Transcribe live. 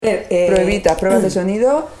Pruebas de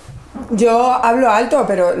sonido. Yo hablo alto,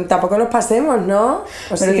 pero tampoco nos pasemos, ¿no?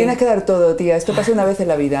 Pero tienes que dar todo, tía. Esto pasa una vez en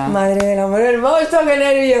la vida. Madre del amor hermoso, qué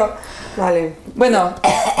nervio. Vale. Bueno,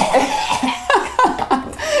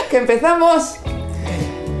 que empezamos.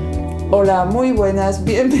 Hola, muy buenas.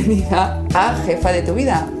 Bienvenida a Jefa de tu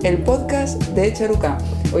Vida, el podcast de Charuca.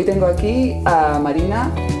 Hoy tengo aquí a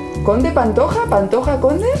Marina Conde Pantoja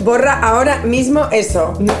Conde. Borra ahora mismo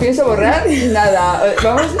eso. No pienso borrar nada.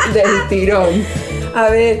 Vamos del tirón.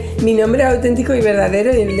 A ver, mi nombre auténtico y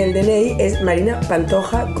verdadero y el del DNI es Marina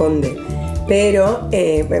Pantoja Conde. Pero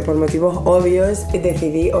por motivos obvios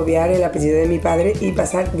decidí obviar el apellido de mi padre y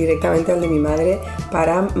pasar directamente al de mi madre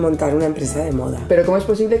para montar una empresa de moda. Pero ¿cómo es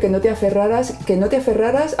posible que no te aferraras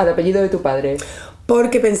al apellido de tu padre?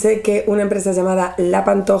 Porque pensé que una empresa llamada La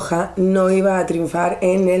Pantoja no iba a triunfar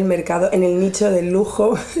en el mercado, en el nicho del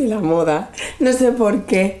lujo y la moda. No sé por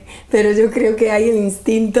qué, pero yo creo que ahí el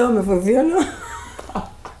instinto me funcionó.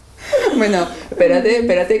 Bueno,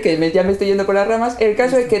 espérate, que ya me estoy yendo por las ramas. El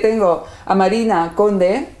caso es que tengo a Marina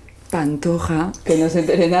Conde Pantoja, que no se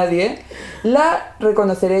entere nadie. La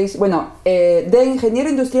reconoceréis, de ingeniero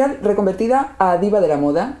industrial reconvertida a diva de la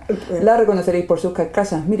moda. La reconoceréis por sus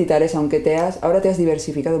casas militares, aunque ahora te has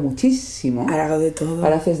diversificado muchísimo. Ahora hago de todo.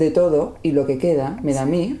 Ahora haces de todo y lo que queda me da a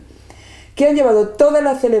mí. Que han llevado todas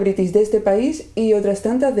las celebrities de este país y otras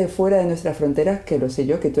tantas de fuera de nuestras fronteras, que lo sé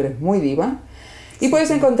yo, que tú eres muy diva. Y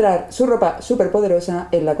puedes encontrar su ropa súper poderosa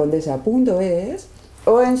en lacondesa.es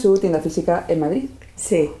o en su tienda física en Madrid.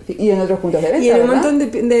 Sí. Y en otros puntos de venta, y en un ¿verdad?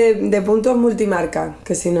 montón de puntos multimarca,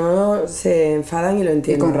 que si no se enfadan y lo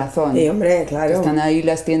entienden. Y con razón. Y hombre, claro. Están ahí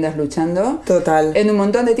las tiendas luchando. Total. En un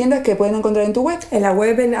montón de tiendas que pueden encontrar en tu web. En la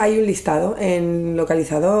web hay un listado en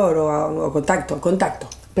localizador o contacto.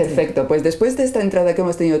 Perfecto, pues después de esta entrada que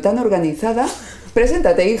hemos tenido tan organizada,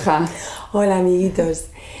 preséntate, hija. Hola, amiguitos.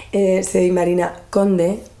 Soy Marina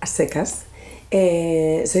Conde, a secas.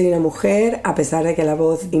 Soy una mujer, a pesar de que la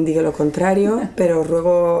voz indique lo contrario, pero os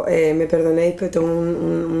ruego me perdonéis, pero tengo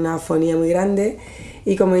una afonía muy grande.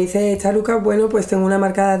 Y como dice Charuca, bueno, pues tengo una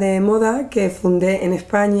marca de moda que fundé en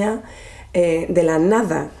España de la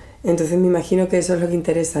nada. Entonces me imagino que eso es lo que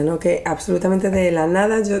interesa, ¿no? Que absolutamente de la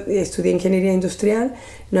nada. Yo estudié ingeniería industrial,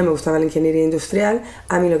 no me gustaba la ingeniería industrial,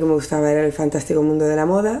 a mí lo que me gustaba era el fantástico mundo de la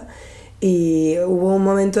moda, y hubo un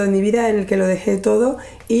momento de mi vida en el que lo dejé todo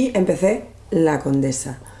y empecé La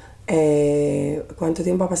Condesa. ¿Cuánto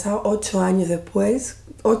tiempo ha pasado? 8 años después,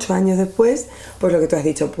 pues lo que tú has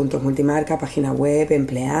dicho, puntos multimarca, página web,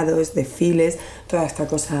 empleados, desfiles, toda esta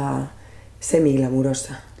cosa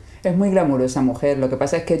semi-glamurosa. Es muy glamurosa, mujer. Lo que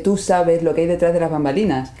pasa es que tú sabes lo que hay detrás de las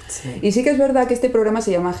bambalinas. Sí. Y sí que es verdad que este programa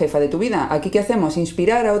se llama Jefa de tu Vida. Aquí, ¿qué hacemos?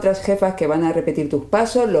 Inspirar a otras jefas que van a repetir tus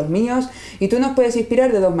pasos, los míos. Y tú nos puedes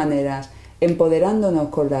inspirar de 2 maneras. Empoderándonos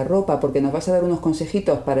con la ropa, porque nos vas a dar unos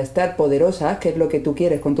consejitos para estar poderosas, que es lo que tú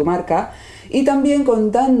quieres con tu marca. Y también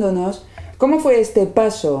contándonos cómo fue este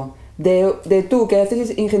paso de tú, que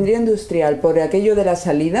haces ingeniería industrial, por aquello de las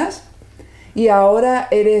salidas, y ahora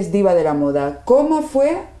eres diva de la moda. ¿Cómo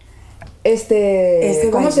fue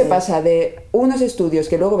 ¿Cómo se pasa de unos estudios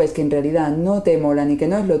que luego ves que en realidad no te molan y que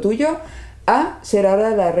no es lo tuyo, a ser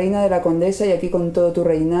ahora la reina de la condesa y aquí con todo tu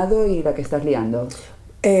reinado y la que estás liando?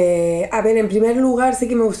 A ver, en primer lugar sí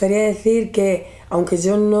que me gustaría decir que aunque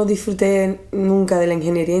yo no disfruté nunca de la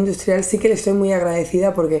ingeniería industrial, sí que le estoy muy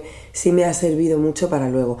agradecida porque sí me ha servido mucho para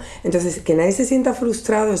luego. Entonces, que nadie se sienta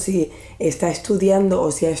frustrado si está estudiando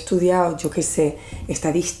o si ha estudiado, yo qué sé,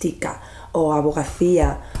 estadística o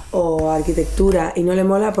abogacía o arquitectura y no le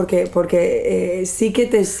mola porque sí que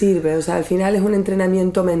te sirve. O sea, al final es un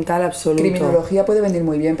entrenamiento mental absoluto. Criminología puede venir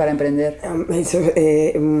muy bien para emprender.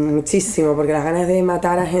 Muchísimo, porque las ganas de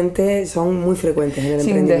matar a gente son muy frecuentes en el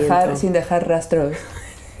emprendimiento. Sin dejar rastros.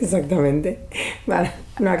 Exactamente, para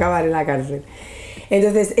no acabar en la cárcel.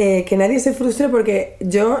 Entonces, que nadie se frustre porque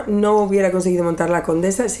yo no hubiera conseguido montar La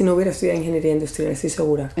Condesa si no hubiera estudiado ingeniería industrial, estoy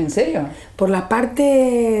segura. ¿En serio? Por la parte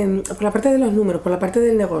de los números, por la parte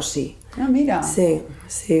del negocio. Ah, mira. Sí,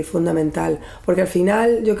 fundamental. Porque al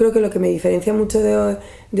final yo creo que lo que me diferencia mucho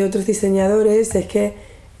de otros diseñadores es que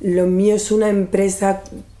lo mío es una empresa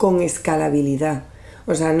con escalabilidad.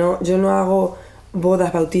 O sea, yo no hago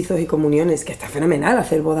bodas, bautizos y comuniones, que está fenomenal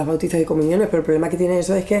hacer bodas, bautizos y comuniones, pero el problema que tiene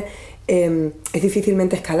eso es que es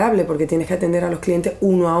difícilmente escalable porque tienes que atender a los clientes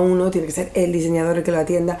uno a uno, tiene que ser el diseñador el que lo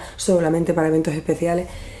atienda solamente para eventos especiales,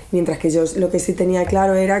 mientras que yo lo que sí tenía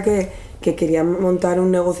claro era que quería montar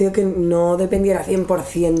un negocio que no dependiera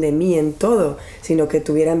 100% de mí en todo, sino que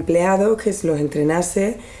tuviera empleados, que los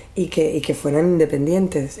entrenase y que fueran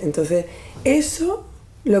independientes. Entonces, eso,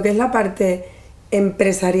 lo que es la parte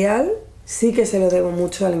empresarial, sí que se lo debo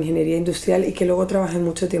mucho a la ingeniería industrial y que luego trabajé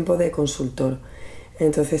mucho tiempo de consultor.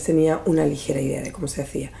 Entonces tenía una ligera idea de cómo se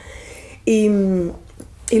hacía. Y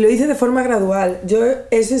lo hice de forma gradual.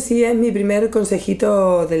 Ese sí es mi primer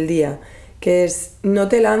consejito del día, que es no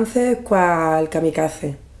te lances cual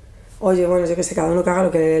kamikaze. Oye, bueno, yo que sé, cada uno que haga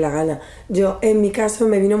lo que le dé la gana. Yo, en mi caso,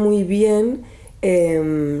 me vino muy bien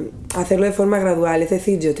hacerlo de forma gradual. Es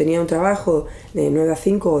decir, yo tenía un trabajo de 9 a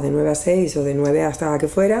 5 o de 9 a 6 o de 9 hasta que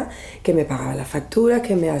fuera, que me pagaba las facturas,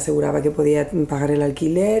 que me aseguraba que podía pagar el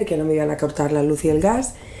alquiler, que no me iban a cortar la luz y el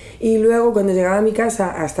gas. Y luego, cuando llegaba a mi casa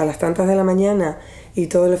hasta las tantas de la mañana y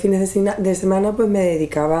todos los fines de semana, pues me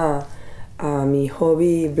dedicaba a mi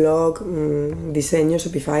hobby, blog, diseño,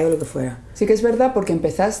 Shopify o lo que fuera. Sí que es verdad, porque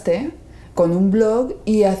empezaste con un blog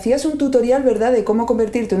y hacías un tutorial, ¿verdad?, de cómo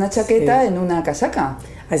convertirte una chaqueta en una casaca.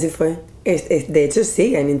 Así fue. De hecho,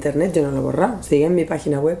 sigue en internet, yo no lo he borrado, sigue en mi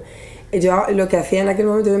página web. Yo lo que hacía en aquel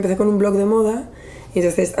momento, yo empecé con un blog de moda y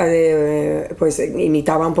entonces pues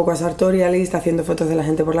imitaba un poco a Sartorialist haciendo fotos de la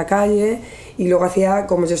gente por la calle y luego hacía,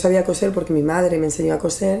 como yo sabía coser porque mi madre me enseñó a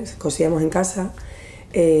coser, cosíamos en casa,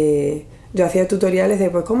 yo hacía tutoriales de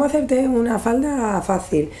pues cómo hacerte una falda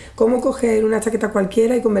fácil, cómo coger una chaqueta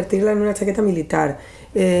cualquiera y convertirla en una chaqueta militar,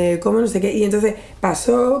 cómo no sé qué. Y entonces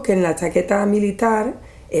pasó que en la chaqueta militar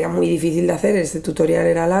era muy difícil de hacer, ese tutorial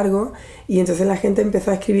era largo, y entonces la gente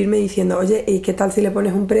empezó a escribirme diciendo, oye, ¿y qué tal si le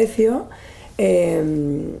pones un precio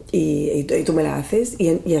y tú me la haces?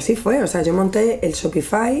 Y así fue, o sea, yo monté el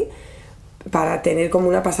Shopify para tener como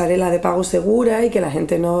una pasarela de pago segura y que la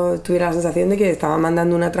gente no tuviera la sensación de que estaba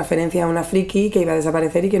mandando una transferencia a una friki que iba a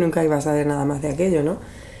desaparecer y que nunca iba a saber nada más de aquello, ¿no?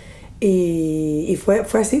 Y fue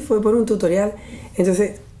así, fue por un tutorial.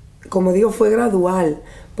 Entonces, como digo, fue gradual,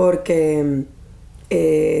 porque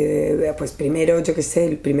pues primero, yo qué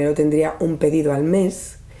sé, primero tendría un pedido al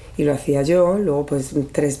mes y lo hacía yo, luego pues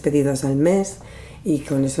 3 pedidos al mes, y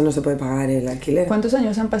con eso no se puede pagar el alquiler. ¿Cuántos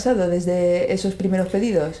años han pasado desde esos primeros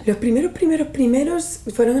pedidos? Los primeros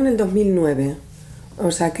fueron en el 2009,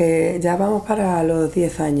 o sea que ya vamos para los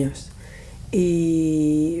 10 años.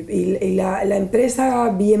 Y la empresa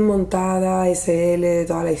bien montada, SL,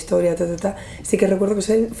 toda la historia, sí que recuerdo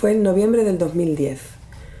que fue en noviembre del 2010.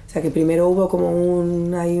 O sea que primero hubo como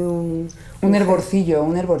un hervorcillo,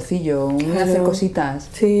 un hacer cositas.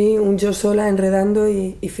 Sí, un yo sola enredando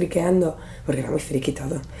y friqueando, porque era muy friki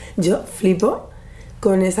todo. Yo flipo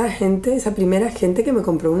con esa primera gente que me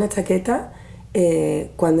compró una chaqueta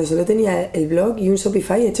cuando solo tenía el blog y un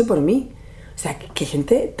Shopify hecho por mí. O sea, qué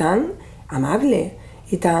gente tan amable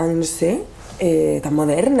y tan, no sé, tan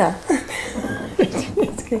moderna.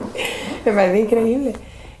 Es que me parece increíble.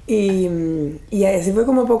 Y así fue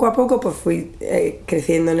como poco a poco pues fui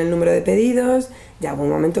creciendo en el número de pedidos. Ya hubo un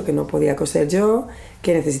momento que no podía coser yo,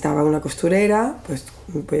 que necesitaba una costurera, pues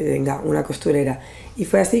venga, una costurera. Y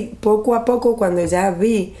fue así poco a poco, cuando ya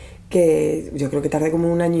vi que, yo creo que tardé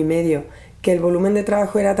como 1 año y medio, que el volumen de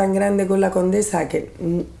trabajo era tan grande con la Condesa que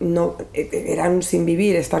no era un sin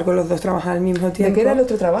vivir estar con los dos trabajando al mismo tiempo. ¿De qué era el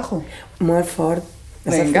otro trabajo? Moerford.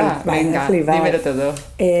 Venga, dímelo todo.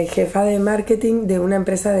 Jefa de marketing de una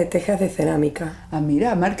empresa de tejas de cerámica. Ah,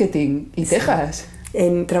 mira, marketing y tejas.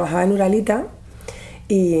 Trabajaba en Uralita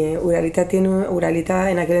y Uralita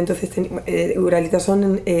en aquel entonces Uralita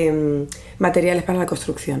son materiales para la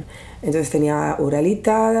construcción. Entonces tenía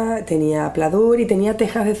Uralita, tenía Pladur y tenía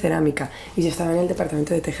tejas de cerámica. Y yo estaba en el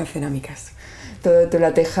departamento de tejas cerámicas.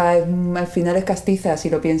 La teja al final es castiza, si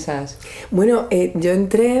lo piensas. Bueno, yo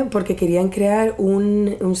entré porque querían crear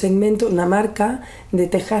un segmento, una marca de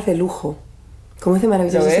tejas de lujo. ¿Cómo es de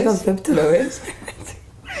maravilloso ese concepto? ¿Lo ves?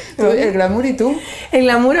 ¿El glamour y tú? El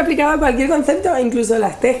glamour aplicaba a cualquier concepto, incluso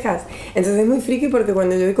las tejas. Entonces es muy friki porque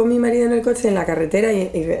cuando yo voy con mi marido en el coche en la carretera y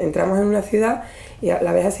entramos en una ciudad y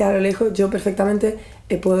la ves así a lo lejos, yo perfectamente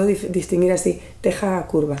puedo distinguir así: teja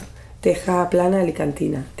curva, teja plana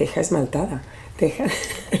alicantina, teja esmaltada.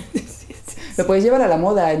 Lo puedes llevar a la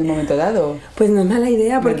moda en un momento dado. Pues no es mala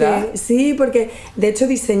idea, porque ¿verdad? Sí, porque de hecho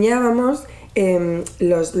diseñábamos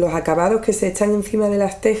los acabados que se echan encima de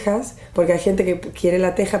las tejas, porque hay gente que quiere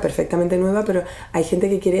la teja perfectamente nueva, pero hay gente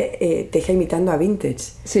que quiere teja imitando a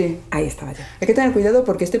vintage. Sí. Ahí estaba yo. Hay que tener cuidado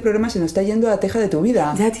porque este programa se nos está yendo a la teja de tu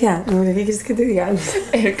vida. Ya, tía, ¿qué quieres que te diga?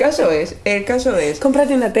 El caso es...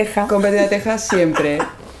 Cómprate una teja. Cómprate una teja siempre.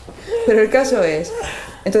 Pero el caso es...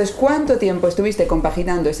 Entonces, ¿cuánto tiempo estuviste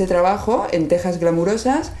compaginando ese trabajo en tejas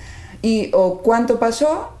glamurosas? ¿O cuánto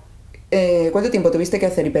pasó? ¿Cuánto tiempo tuviste que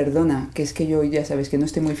hacer? Y perdona, que es que yo ya sabes que no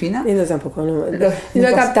estoy muy fina. Y no tampoco, no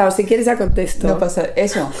he captado. Si quieres ya contesto. No pasa,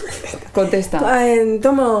 eso, contesta.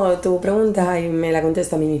 Tomo tu pregunta y me la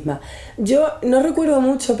contesto a mí misma. Yo no recuerdo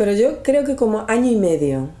mucho, pero yo creo que como 1 año y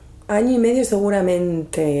medio. Año y medio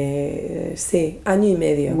seguramente, sí, año y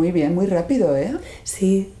medio. Muy bien, muy rápido, ¿eh?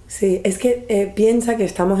 Sí, sí, es que piensa que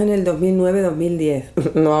estamos en el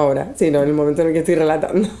 2009-2010, no ahora, sino en el momento en el que estoy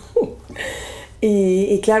relatando.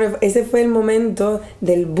 Y claro, ese fue el momento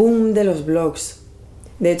del boom de los blogs.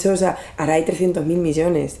 De hecho, o sea, ahora hay 300.000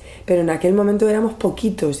 millones, pero en aquel momento éramos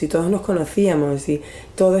poquitos y todos nos conocíamos y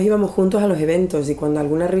todos íbamos juntos a los eventos, y cuando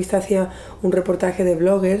alguna revista hacía un reportaje de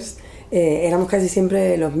bloggers, éramos casi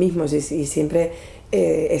siempre los mismos y siempre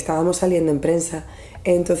estábamos saliendo en prensa.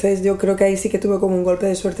 Entonces yo creo que ahí sí que tuve como un golpe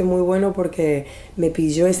de suerte muy bueno porque me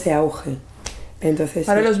pilló ese auge. Entonces,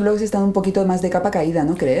 ahora sí. Los blogs están un poquito más de capa caída,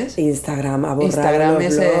 ¿no crees? Instagram ha borrado Instagram los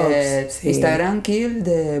es blogs. Sí. Instagram kill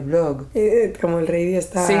de blog. Como el radio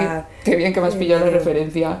está... Sí, qué bien que me has pillado la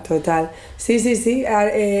referencia. Total. Sí.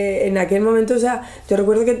 En aquel momento, o sea, yo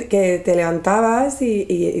recuerdo que te levantabas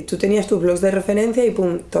y tú tenías tus blogs de referencia y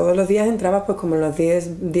pum, todos los días entrabas pues como en los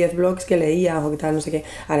 10 blogs que leías o tal, no sé qué.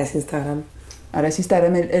 Ahora es Instagram. Ahora es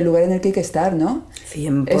Instagram el lugar en el que hay que estar, ¿no?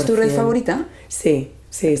 100%. ¿Es tu red favorita? Sí,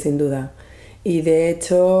 sin duda. Y de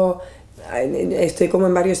hecho estoy como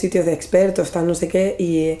en varios sitios de expertos, tal, no sé qué,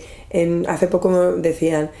 y hace poco me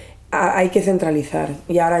decían, hay que centralizar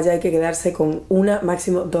y ahora ya hay que quedarse con una,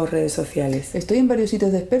 máximo 2 redes sociales. Estoy en varios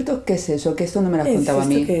sitios de expertos. ¿Qué es eso? Que esto no me lo has contado a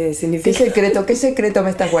mí. ¿Qué significa? ¿Qué secreto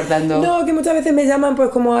me estás guardando? No, que muchas veces me llaman pues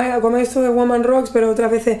como esto de Woman Rocks, pero otras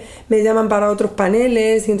veces me llaman para otros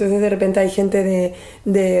paneles y entonces de repente hay gente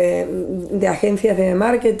de agencias de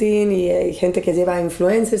marketing y hay gente que lleva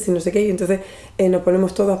influencers y no sé qué, y entonces nos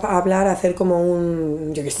ponemos todos a hablar, a hacer como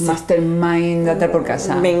un, yo qué sé, mastermind, andar por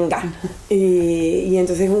casa. Venga. Y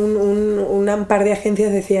entonces un par de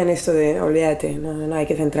agencias decían esto de, olvídate, no, hay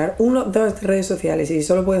que centrar 2 redes sociales y si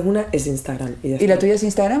solo puedes una, es Instagram. ¿Y la tuya es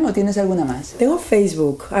Instagram o tienes alguna más? Tengo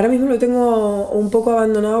Facebook. Ahora mismo lo tengo un poco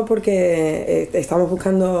abandonado porque estamos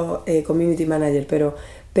buscando community manager,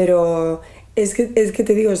 pero es que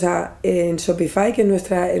te digo, o sea, en Shopify, que es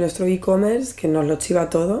nuestro e-commerce, que nos lo chiva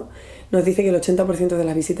todo, nos dice que el 80% de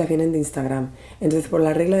las visitas vienen de Instagram. Entonces, por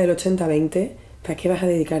la regla del 80-20, ¿para qué vas a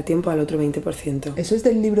dedicar tiempo al otro 20%? ¿Eso es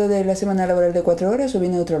del libro de la semana laboral de 4 horas o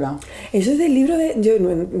viene de otro lado? Eso es del libro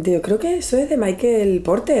yo creo que eso es de Michael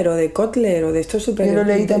Porter o de Kotler o de estos super... Yo lo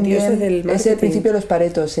leí también, del es el principio de los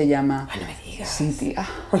Paretos se llama. No me digas. Sí, tía.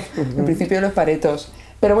 El principio de los Paretos.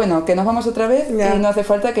 Pero bueno, que nos vamos otra vez y no hace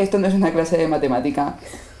falta, que esto no es una clase de matemática.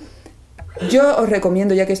 Yo os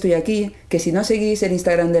recomiendo, ya que estoy aquí, que si no seguís el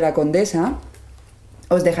Instagram de la Condesa,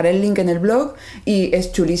 os dejaré el link en el blog y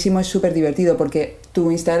es chulísimo, es súper divertido porque tu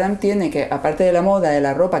Instagram tiene que, aparte de la moda, de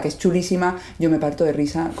la ropa, que es chulísima, yo me parto de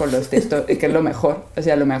risa con los textos, que es lo mejor. O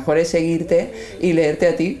sea, lo mejor es seguirte y leerte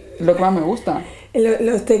a ti, es lo que más me gusta.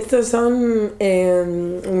 Los textos son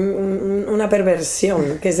una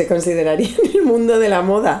perversión que se consideraría en el mundo de la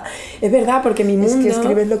moda. Es verdad, porque mi mundo... Es que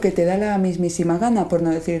escribes lo que te da la mismísima gana, por no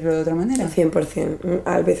decirlo de otra manera. 100%.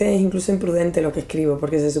 A veces es incluso imprudente lo que escribo,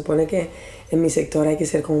 porque se supone que en mi sector hay que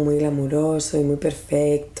ser como muy glamuroso y muy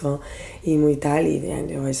perfecto y muy tal, y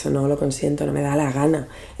yo eso no lo consiento, no me da la gana.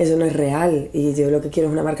 Eso no es real, y yo lo que quiero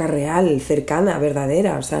es una marca real, cercana,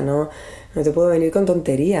 verdadera, o sea, no te puedo venir con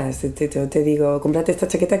tonterías. Te digo, cómprate esta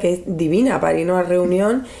chaqueta que es divina para ir a una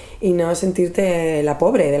reunión y no sentirte la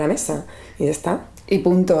pobre de la mesa. Y ya está. Y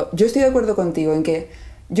punto. Yo estoy de acuerdo contigo en que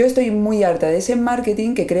yo estoy muy harta de ese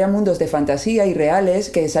marketing que crea mundos de fantasía y reales,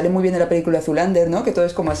 que sale muy bien en la película Zoolander, ¿no? Que todo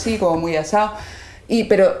es como así, como muy asado.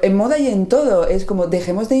 Pero en moda y en todo, es como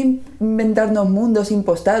dejemos de inventarnos mundos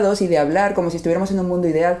impostados y de hablar como si estuviéramos en un mundo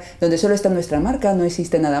ideal donde solo está nuestra marca, no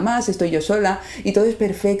existe nada más, estoy yo sola y todo es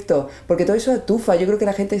perfecto, porque todo eso atufa. Yo creo que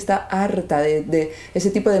la gente está harta de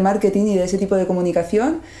ese tipo de marketing y de ese tipo de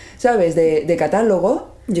comunicación, ¿sabes? De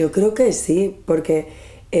catálogo. Yo creo que sí, porque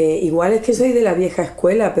igual es que soy de la vieja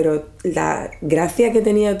escuela, pero la gracia que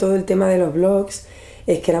tenía todo el tema de los blogs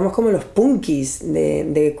es que éramos como los punkis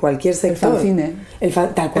de cualquier sector. El fanzine.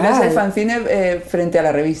 Tal cual. Eras el fanzine frente a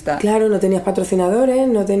la revista. Claro, no tenías patrocinadores,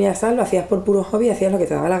 no tenías tal, lo hacías por puro hobby, hacías lo que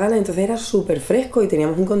te daba la gana, entonces era súper fresco y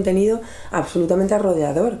teníamos un contenido absolutamente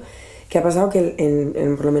arrollador. ¿Qué ha pasado?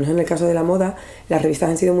 Que por lo menos en el caso de la moda, las revistas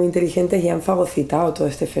han sido muy inteligentes y han fagocitado todo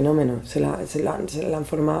este fenómeno, se la han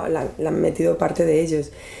formado, la han metido parte de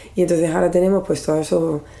ellos. Y entonces ahora tenemos pues todos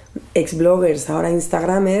esos ex-bloggers, ahora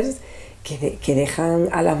instagramers, que dejan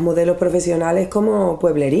a las modelos profesionales como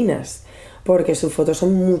pueblerinas, porque sus fotos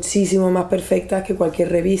son muchísimo más perfectas que cualquier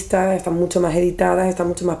revista, están mucho más editadas, están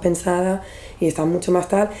mucho más pensadas y están mucho más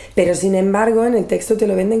tal, pero sin embargo en el texto te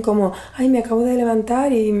lo venden como ay, me acabo de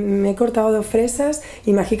levantar y me he cortado 2 fresas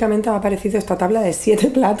y mágicamente ha aparecido esta tabla de 7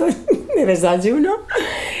 platos de desayuno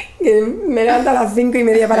que me levanto a las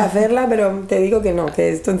 5:30 para hacerla, pero te digo que no, que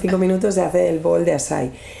esto en 5 minutos se hace el bowl de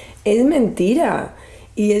açaí. Es mentira.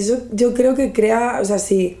 Y eso yo creo que crea, o sea,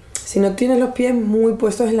 si no tienes los pies muy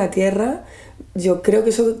puestos en la tierra, yo creo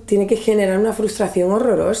que eso tiene que generar una frustración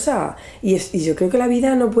horrorosa. Y yo creo que la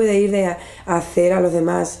vida no puede ir de hacer a los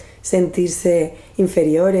demás sentirse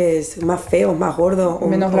inferiores, más feos, más gordos,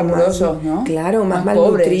 menos glamurosos, ¿no? Claro, más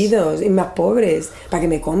malnutridos y más pobres, para que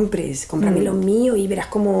me compres, cómprame lo mío y verás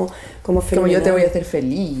cómo fenomenal. Como yo te voy a hacer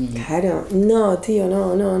feliz. Claro, no, tío,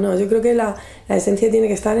 no, yo creo que la esencia tiene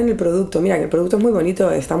que estar en el producto. Mira, que el producto es muy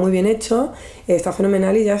bonito, está muy bien hecho, está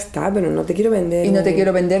fenomenal y ya está, pero no te quiero vender. Y no te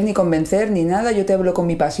quiero vender ni convencer ni nada, yo te hablo con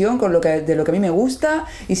mi pasión, de lo que a mí me gusta,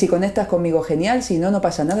 y si conectas conmigo, genial, si no, no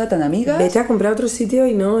pasa nada, tan amigas. Vete a comprar a otro sitio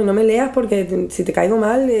y no me leas, porque si te caigo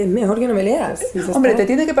mal es mejor que no me leas. Hombre, te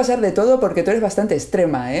tiene que pasar de todo porque tú eres bastante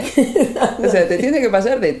extrema, ¿eh? O sea, te tiene que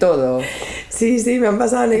pasar de todo. Sí, me han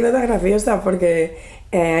pasado anécdotas graciosas porque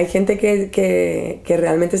hay gente que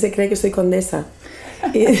realmente se cree que soy condesa.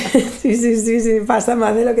 Y, sí, pasa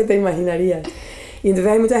más de lo que te imaginarías. Y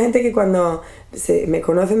entonces hay mucha gente que cuando me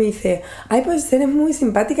conoce me dice, ay, pues eres muy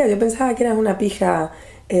simpática, yo pensaba que eras una pija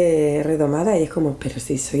redomada, y es como, pero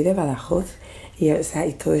si soy de Badajoz. Y, o sea,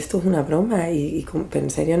 y todo esto es una broma, pero en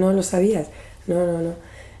serio no lo sabías. No.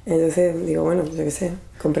 Entonces digo, bueno, yo qué sé,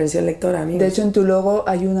 comprensión lectora, amigos. De hecho, en tu logo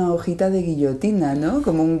hay una hojita de guillotina, ¿no?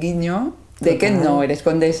 Como un guiño de que no eres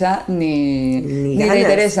condesa ni de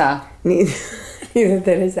Teresa. Ni de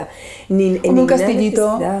Teresa. Como un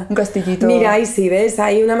castillito. Mira, ahí sí, ¿ves?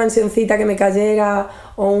 Ahí una mansioncita que me cayera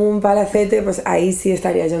o un palacete, pues ahí sí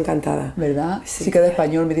estaría yo encantada. ¿Verdad? Sí, cada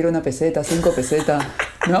español me diera una peseta, 5 pesetas,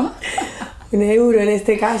 ¿no? 1 euro en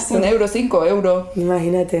este caso. 1 euro, 5 euros.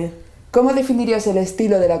 Imagínate. ¿Cómo definirías el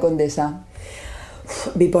estilo de la condesa?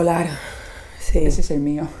 Bipolar. Sí. Ese es el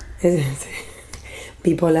mío. Sí.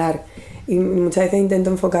 Bipolar. Y muchas veces intento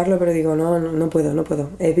enfocarlo, pero digo, no puedo.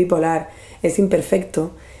 Es bipolar, es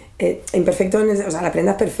imperfecto. Imperfecto, o sea, la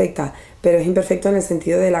prenda es perfecta, pero es imperfecto en el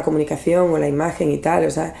sentido de la comunicación o la imagen y tal.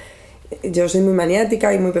 O sea, yo soy muy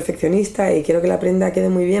maniática y muy perfeccionista y quiero que la prenda quede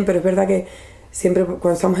muy bien, pero es verdad que siempre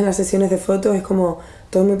cuando estamos en las sesiones de fotos es como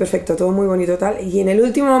todo muy perfecto, todo muy bonito tal, y en el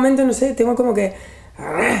último momento, no sé, tengo como que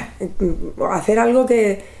hacer algo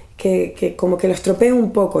que como que lo estropee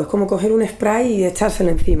un poco, es como coger un spray y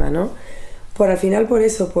echárselo encima, ¿no? Al final por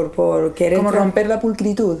eso, por querer... Como romper la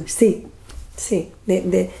pulcritud. Sí,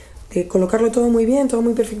 de colocarlo todo muy bien, todo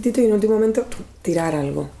muy perfectito y en el último momento tirar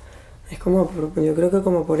algo. Es como, yo creo que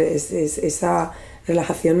como por esa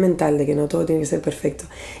relajación mental de que no todo tiene que ser perfecto.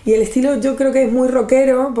 Y el estilo yo creo que es muy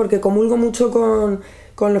rockero porque comulgo mucho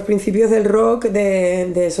con los principios del rock,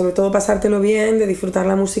 de sobre todo pasártelo bien, de disfrutar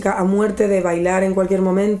la música a muerte, de bailar en cualquier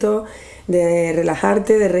momento, de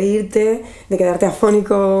relajarte, de reírte, de quedarte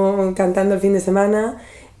afónico cantando el fin de semana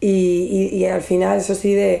y al final, eso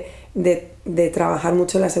sí, de trabajar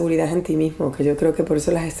mucho la seguridad en ti mismo, que yo creo que por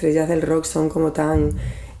eso las estrellas del rock son como tan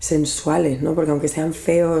sensuales, ¿no? Porque aunque sean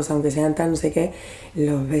feos, aunque sean tan no sé qué,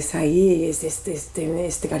 los ves ahí, es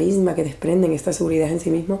este carisma que desprenden, esta seguridad en sí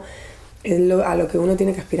mismo, es a lo que uno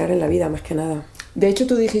tiene que aspirar en la vida, más que nada. De hecho,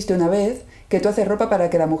 tú dijiste una vez que tú haces ropa para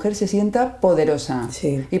que la mujer se sienta poderosa.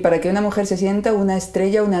 Sí. Y para que una mujer se sienta una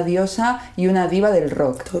estrella, una diosa y una diva del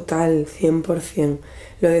rock. Total, 100%.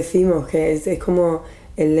 Lo decimos, que es como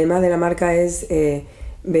el lema de la marca es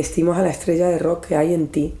vestimos a la estrella de rock que hay en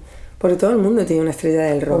ti. Porque todo el mundo tiene una estrella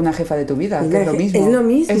del rock. O una jefa de tu vida, que es lo mismo. Es lo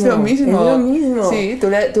mismo. Es lo mismo. Es lo mismo. Sí,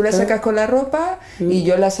 tú la sacas con la ropa y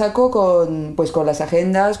yo la saco con las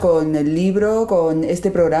agendas, con el libro, con este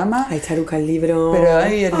programa. Ay, Charuca, el libro. Pero el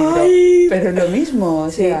libro. Ay. Pero es lo mismo, o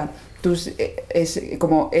sea, sí. Es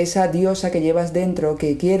como esa diosa que llevas dentro,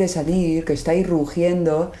 que quiere salir, que está ahí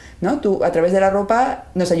rugiendo, ¿no? Tú a través de la ropa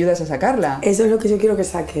nos ayudas a sacarla. Eso es lo que yo quiero que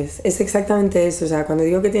saques. Es exactamente eso. O sea, cuando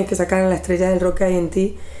digo que tienes que sacar a la estrella del rock que hay en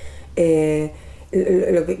ti,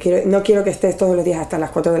 lo que quiero, no quiero que estés todos los días hasta las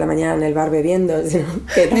 4 de la mañana en el bar bebiendo, sino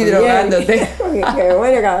que ni drogándote. que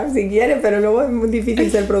bueno, claro, si quieres, pero luego es muy difícil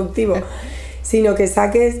ser productivo. Sino que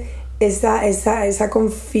saques esa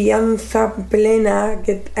confianza plena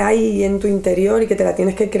que hay en tu interior y que te la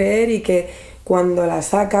tienes que creer y que cuando la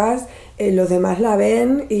sacas los demás la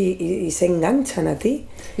ven y se enganchan a ti.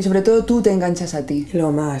 Y sobre todo tú te enganchas a ti.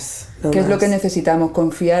 Lo más. Que es lo que necesitamos,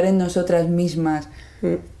 confiar en nosotras mismas.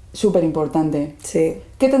 Súper importante. Sí.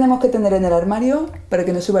 ¿Qué tenemos que tener en el armario para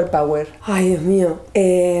que nos suba el power? Ay, Dios mío.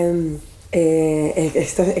 Es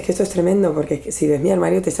que esto es tremendo, porque si ves mi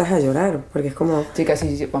armario te estás a llorar, porque es como... Chicas,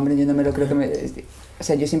 sí, hombre, yo no me lo creo que me... O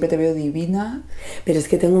sea, yo siempre te veo divina. Pero es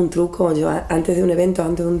que tengo un truco, yo antes de un evento,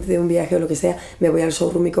 antes de un viaje o lo que sea, me voy al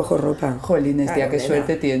showroom y cojo ropa. Jolines, Claro, tía, qué nena.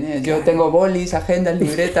 suerte tienes. Yo Claro. tengo bolis, agendas,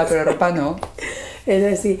 libreta, pero ropa no.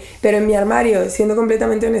 Es así. Pero en mi armario, siendo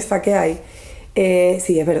completamente honesta, ¿qué hay?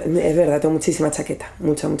 Sí, es verdad, tengo muchísima chaqueta,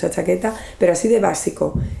 mucha chaqueta, pero así de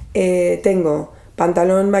básico. Tengo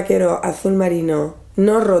pantalón vaquero azul marino,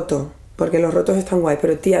 no roto, porque los rotos están guay,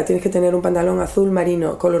 pero tía, tienes que tener un pantalón azul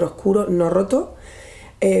marino, color oscuro, no roto,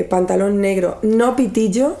 pantalón negro, no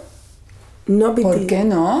pitillo. ¿Por qué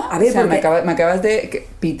no? A ver, o sea, porque... me acabas de...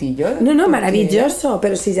 ¿Pitillo? No, ¿Por qué? maravilloso,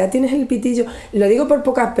 pero si ya tienes el pitillo, lo digo por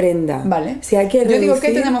pocas prendas. Vale. Si hay que Yo digo, ¿qué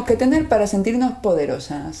reducir, tenemos que tener para sentirnos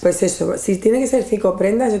poderosas? pues eso, si tiene que ser 5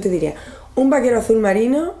 prendas, yo te diría, un vaquero azul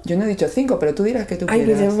marino. Yo no he dicho 5, pero tú dirás que tú Ay,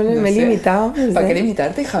 quieras. que yo me he sé. limitado. No ¿Para sé. qué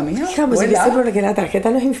limitarte, hija mía? Hija, pues yo Vuela. sé porque la tarjeta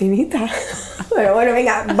no es infinita. Pero bueno,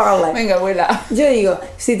 venga, vale. Venga, abuela. Yo digo,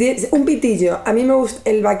 si tienes un pitillo, a mí me gusta,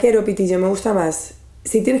 el vaquero pitillo me gusta más.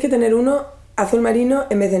 Si tienes que tener uno, azul marino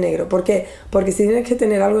en vez de negro. ¿Por qué? Porque si tienes que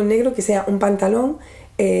tener algo en negro, que sea un pantalón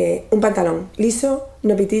liso,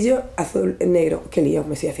 no pitillo, azul, negro. Qué lío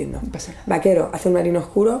me estoy haciendo. No pasa nada. Vaquero, azul marino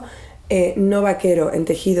oscuro, no vaquero en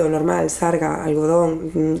tejido normal, sarga,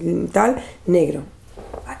 algodón, tal, negro.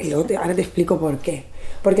 Y luego ahora te explico por qué.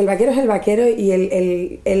 Porque el vaquero es el vaquero y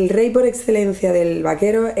el rey por excelencia del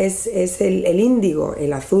vaquero es el índigo,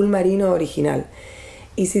 el azul marino original.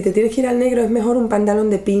 Y si te tienes que ir al negro, es mejor un pantalón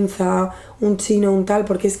de pinza, un chino, un tal,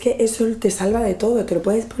 porque es que eso te salva de todo. Te lo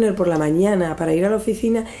puedes poner por la mañana para ir a la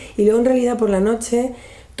oficina y luego en realidad por la noche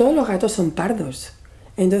todos los gatos son pardos.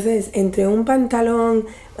 Entonces, entre un pantalón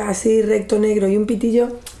así recto negro y un pitillo,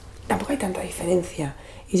 tampoco hay tanta diferencia.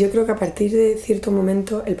 Y yo creo que a partir de cierto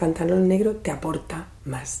momento el pantalón negro te aporta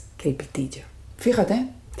más que el pitillo. Fíjate.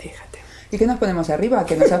 Fíjate. ¿Y qué nos ponemos arriba?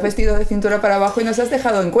 Que nos has vestido de cintura para abajo y nos has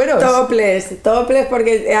dejado en cueros. Topless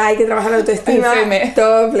porque hay que trabajar la autoestima. FM.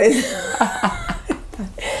 Topless.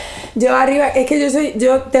 Yo arriba, es que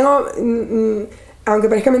yo tengo, aunque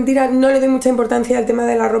parezca mentira, no le doy mucha importancia al tema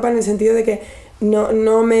de la ropa en el sentido de que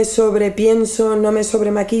no me sobrepienso, no me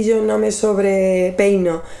sobremaquillo, no me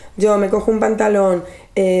sobrepeino. Yo me cojo un pantalón,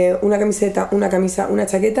 una camiseta, una camisa, una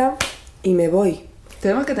chaqueta y me voy.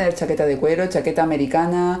 Tenemos que tener chaqueta de cuero, chaqueta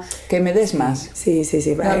americana, que me des más. Sí.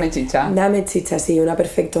 Dame chicha. Dame chicha, sí, una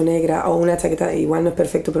perfecto negra o una chaqueta, igual no es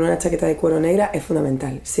perfecto, pero una chaqueta de cuero negra es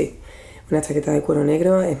fundamental, sí. Una chaqueta de cuero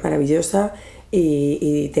negro es maravillosa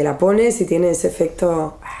y te la pones y tiene ese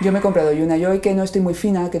efecto... Yo me he comprado, y yo hoy que no estoy muy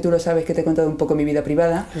fina, que tú lo sabes que te he contado un poco mi vida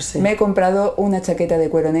privada, Lo sé. me he comprado una chaqueta de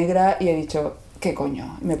cuero negra y he dicho, ¿qué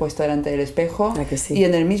coño? Me he puesto delante del espejo ¿A que sí? y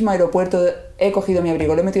en el mismo aeropuerto he cogido mi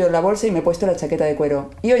abrigo, lo he metido en la bolsa y me he puesto la chaqueta de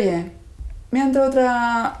cuero. Y oye, me ha entrado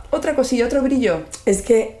otra cosilla, otro brillo. Es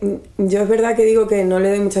que yo es verdad que digo que no le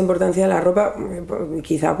doy mucha importancia a la ropa,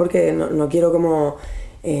 quizá porque no quiero como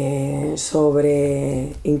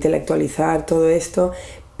sobre intelectualizar todo esto,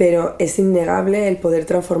 pero es innegable el poder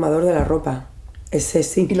transformador de la ropa. Ese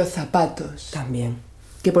sí. Y los zapatos. También.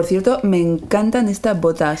 Que por cierto, me encantan estas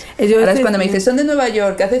botas. Yo Ahora es este- cuando me dices, son de Nueva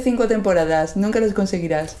York, que hace 5 temporadas, nunca los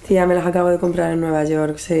conseguirás. Sí, ya me las acabo de comprar en Nueva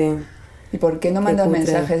York, sí. ¿Y por qué no mandas cutre.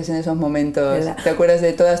 mensajes en esos momentos? ¿Verdad? ¿Te acuerdas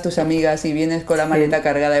de todas tus amigas y vienes con la maleta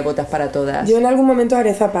cargada de botas para todas? Yo en algún momento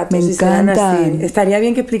haré zapatos. Me y serán encantan. así. Estaría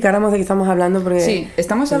bien que explicáramos de qué estamos hablando porque... Sí,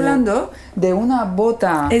 estamos hablando de una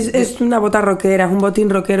bota... Es una bota rockera, es un botín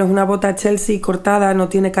rockero, es una bota Chelsea cortada, no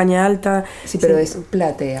tiene caña alta. Sí, pero es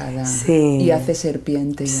plateada. Sí. Y hace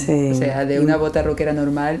serpiente. Sí. O sea, de una bota rockera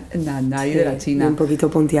normal, nadie de la Y China. un poquito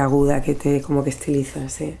puntiaguda que te como que estiliza,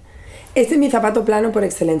 sí. Este es mi zapato plano por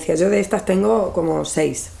excelencia. Yo de estas tengo como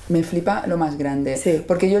 6. Me flipa lo más grande. Sí.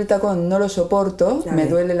 Porque yo el tacón no lo soporto, Ya me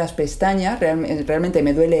ves. duele las pestañas, realmente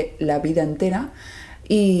me duele la vida entera.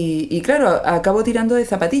 Y claro, acabo tirando de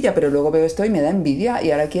zapatilla, pero luego veo esto y me da envidia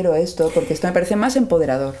y ahora quiero esto porque esto me parece más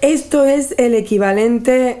empoderador. Esto es el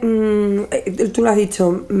equivalente, tú lo has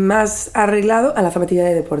dicho, más arreglado a la zapatilla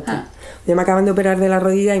de deporte. Ah. Ya me acaban de operar de la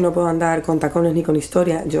rodilla y no puedo andar con tacones ni con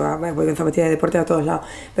historia. Yo voy con zapatilla de deporte a todos lados.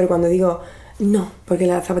 Pero cuando digo no, porque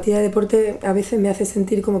la zapatilla de deporte a veces me hace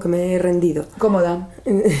sentir como que me he rendido. Cómoda.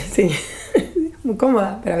 Sí, muy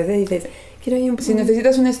cómoda, pero a veces dices, quiero ir un Si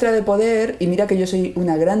necesitas un extra de poder, y mira que yo soy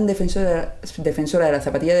una gran defensora de la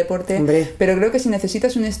zapatilla de deporte, Hombre. pero creo que si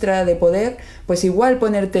necesitas un extra de poder, pues igual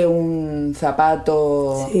ponerte un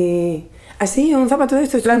zapato... Sí. Así, un zapato de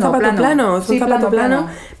esto, es un Plano, zapato plano, es un Sí, zapato plano, plano.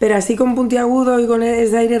 pero así con puntiagudo y con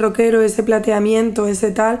ese aire rockero, ese plateamiento, ese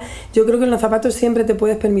tal. Yo creo que en los zapatos siempre te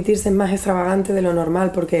puedes permitir ser más extravagante de lo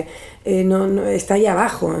normal porque no está ahí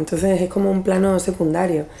abajo, entonces es como un plano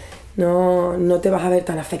secundario. No te vas a ver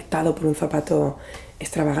tan afectado por un zapato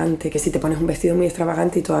extravagante, que si te pones un vestido muy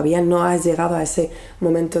extravagante y todavía no has llegado a ese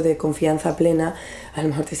momento de confianza plena, a lo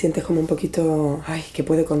mejor te sientes como un poquito, ay, que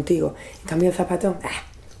puede contigo. En cambio el zapato,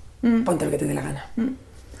 ponte lo que te dé la gana.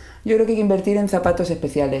 Yo creo que hay que invertir en zapatos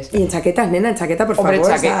especiales. Y en chaquetas, nena, en chaqueta, por Hombre,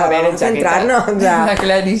 favor. a ver, en vamos a chaqueta. centrarnos, ya. Está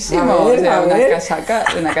clarísimo. A ver, o sea, a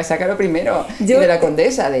ver. una casaca lo primero. Yo- y de la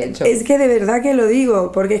condesa, de hecho. Es que de verdad que lo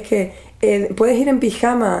digo, porque es que puedes ir en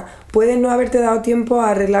pijama, puedes no haberte dado tiempo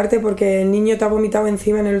a arreglarte porque el niño te ha vomitado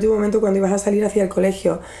encima en el último momento cuando ibas a salir hacia el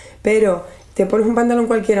colegio, pero te pones un pantalón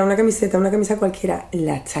cualquiera, una camiseta, una camisa cualquiera,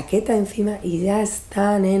 la chaqueta encima y ya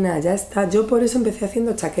está, nena, ya está. Yo por eso empecé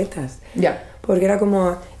haciendo chaquetas. Ya. Porque era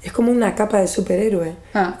como, es como una capa de superhéroe.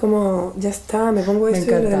 Ah. Como, ya está, me pongo Me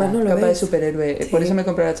esto y lo encanta. demás no lo Capa de ves. superhéroe. Sí. Por eso me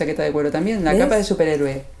compré la chaqueta de cuero también. La ¿Ves? capa de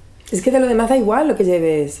superhéroe. Es que de lo demás da igual lo que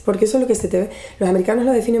lleves, porque eso es lo que se te ve. Los americanos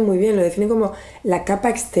lo definen muy bien, lo definen como la capa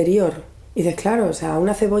exterior. Y dices, claro, o sea, a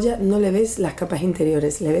una cebolla no le ves las capas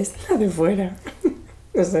interiores, le ves la de fuera.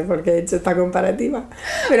 No sé por qué he hecho esta comparativa,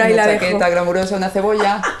 pero ahí Una la chaqueta dejo. glamurosa, una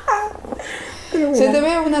cebolla. Pero Se mira. te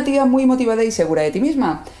ve una tía muy motivada y segura de ti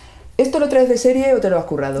misma. ¿Esto lo traes de serie o te lo has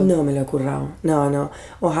currado? No me lo he currado, no.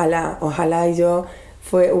 Ojalá y yo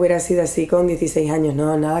hubiera sido así con 16 años,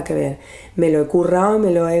 no, nada que ver. Me lo he currado,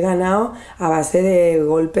 me lo he ganado a base de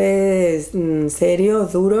golpes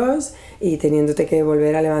serios, duros y teniéndote que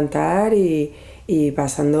volver a levantar y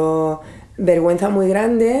pasando vergüenza muy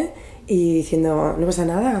grande y diciendo, no pasa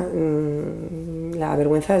nada, la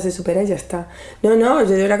vergüenza se supera y ya está. No,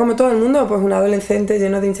 yo era como todo el mundo, pues un adolescente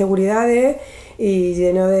lleno de inseguridades y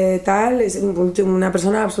lleno de tal, es una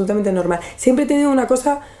persona absolutamente normal. Siempre he tenido una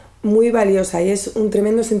cosa muy valiosa y es un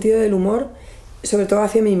tremendo sentido del humor, sobre todo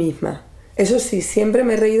hacia mí misma. Eso sí, siempre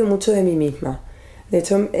me he reído mucho de mí misma. De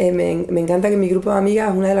hecho, me encanta que en mi grupo de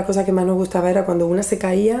amigas una de las cosas que más nos gustaba era cuando una se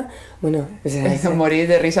caía, bueno, o sea, Morir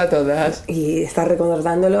de risa todas. y estar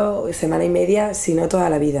recordándolo semana y media, si no toda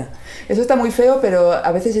la vida. Eso está muy feo, pero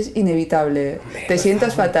a veces es inevitable. Te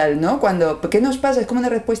sientas fatal, ¿no? ¿Qué nos pasa? Es como una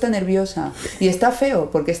respuesta nerviosa. Y está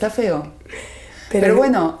feo, porque está feo. Pero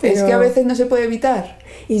bueno, es que a veces no se puede evitar.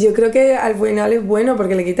 Y yo creo que al final es bueno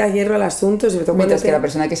porque le quitas hierro al asunto, sobre todo Mientras cuando que la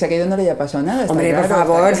persona que se ha caído no le haya pasado nada. Está Hombre, claro, por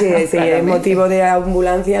favor, está si es claramente. motivo de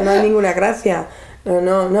ambulancia no hay ninguna gracia.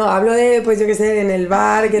 No, hablo de, pues yo qué sé, en el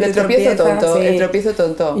bar, que El te tropiezo tropiezas, tonto, sí. el tropiezo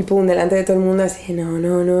tonto. Y pum, delante de todo el mundo así,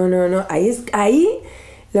 no. Ahí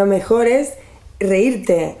lo mejor es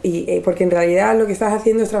reírte, porque en realidad lo que estás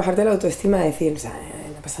haciendo es trabajarte la autoestima, decir, o sea,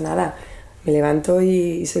 no pasa nada, me levanto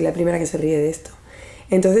y soy la primera que se ríe de esto.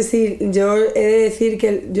 Entonces sí, yo he de decir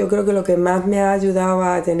que yo creo que lo que más me ha ayudado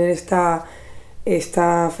a tener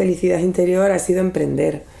esta felicidad interior ha sido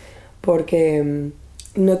emprender, porque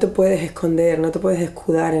no te puedes esconder, no te puedes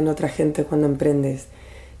escudar en otra gente cuando emprendes.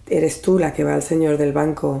 Eres tú la que va al señor del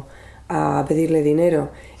banco a pedirle dinero,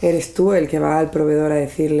 eres tú el que va al proveedor a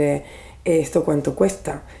decirle esto cuánto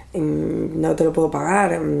cuesta, no te lo puedo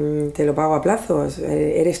pagar, te lo pago a plazos,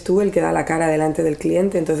 eres tú el que da la cara delante del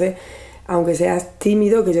cliente. Entonces, aunque seas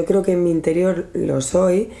tímido, que yo creo que en mi interior lo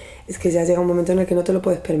soy, es que ya llega un momento en el que no te lo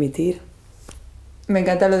puedes permitir. Me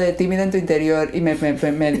encanta lo de tímida en tu interior y me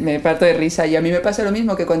parto de risa. Y a mí me pasa lo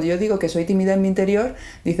mismo, que cuando yo digo que soy tímida en mi interior,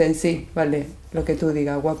 dicen, sí, vale, lo que tú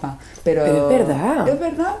digas, guapa. Pero es verdad. Es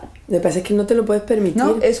verdad. Lo que pasa es que no te lo puedes permitir.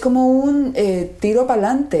 No, es como un tiro para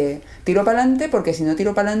adelante. Tiro para adelante porque si no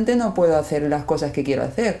tiro para adelante no puedo hacer las cosas que quiero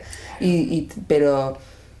hacer. Pero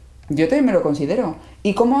yo también me lo considero.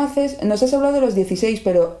 ¿Y cómo haces? Nos has hablado de los 16,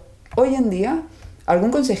 pero hoy en día,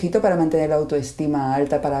 ¿algún consejito para mantener la autoestima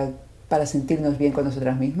alta, para sentirnos bien con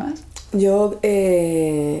nosotras mismas? Yo,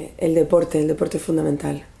 el deporte es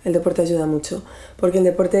fundamental. El deporte ayuda mucho, porque el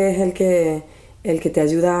deporte es el que te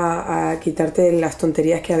ayuda a quitarte las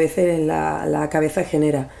tonterías que a veces la cabeza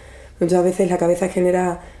genera. Muchas veces la cabeza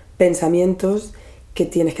genera pensamientos que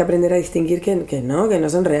tienes que aprender a distinguir que no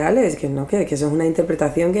son reales, que eso es una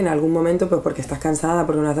interpretación que en algún momento, pues porque estás cansada,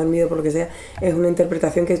 porque no has dormido, por lo que sea, es una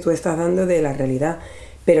interpretación que tú estás dando de la realidad,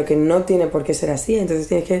 pero que no tiene por qué ser así. Entonces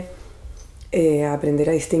tienes que aprender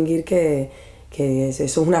a distinguir que eso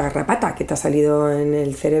es una garrapata que te ha salido en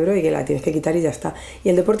el cerebro y que la tienes que quitar y ya está. Y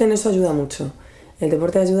el deporte en eso ayuda mucho. El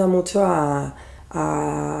deporte ayuda mucho a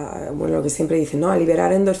bueno, lo que siempre dicen, ¿no? A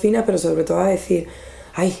liberar endorfinas, pero sobre todo a decir,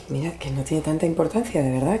 ay, mira, que no tiene tanta importancia,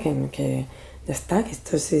 de verdad, que ya está, que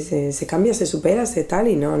esto se cambia, se supera, se tal,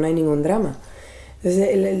 y no hay ningún drama. Entonces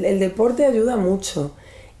el deporte ayuda mucho.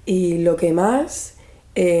 Y lo que más,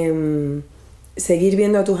 seguir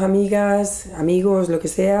viendo a tus amigas, amigos, lo que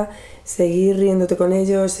sea, seguir riéndote con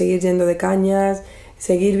ellos, seguir yendo de cañas,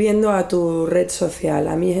 seguir viendo a tu red social.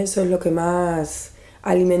 A mí eso es lo que más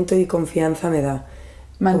alimento y confianza me da.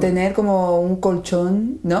 Mantener como un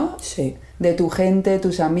colchón, ¿no? Sí. De tu gente,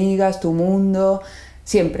 tus amigas, tu mundo,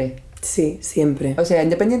 siempre. Sí, siempre. O sea,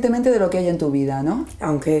 independientemente de lo que haya en tu vida, ¿no?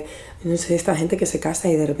 Aunque, no sé, esta gente que se casa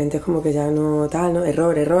y de repente es como que ya no tal, ¿no?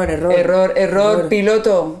 Error.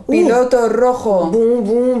 Piloto rojo.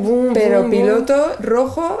 Boom, pero boom, piloto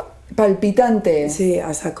rojo palpitante. Sí,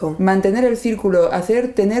 a saco. Mantener el círculo,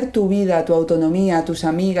 tener tu vida, tu autonomía, tus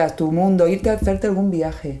amigas, tu mundo, irte a hacerte algún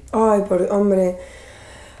viaje. Ay, hombre,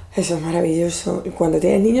 eso es maravilloso. Cuando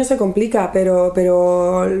tienes niños se complica,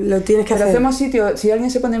 pero lo tienes que hacer. Hacemos sitio, si alguien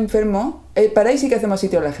se pone enfermo, para ahí sí que hacemos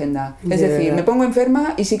sitio en la agenda. Es decir, me pongo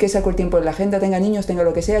enferma y sí que saco el tiempo en la agenda, tenga niños, tenga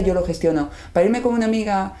lo que sea, yo lo gestiono. Para irme con una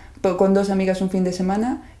amiga, con 2 amigas un fin de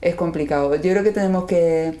semana, es complicado. Yo creo que tenemos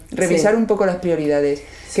que revisar un poco las prioridades.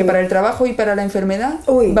 Sí. Que para el trabajo y para la enfermedad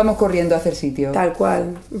vamos corriendo a hacer sitio. Tal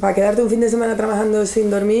cual. Para quedarte un fin de semana trabajando sin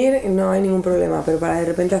dormir no hay ningún problema, pero para de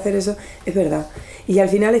repente hacer eso es verdad. Y al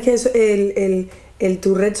final es que eso,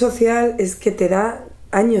 tu red social es que te da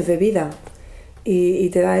años de vida y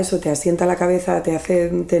te da eso, te asienta la cabeza, te hace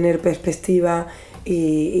tener perspectiva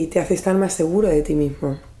y te hace estar más seguro de ti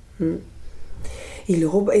mismo. Y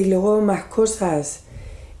luego más cosas,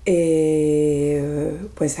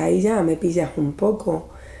 pues ahí ya me pillas un poco.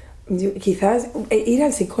 Quizás ir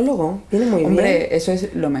al psicólogo viene muy bien. Hombre, eso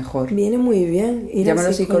es lo mejor. Viene muy bien.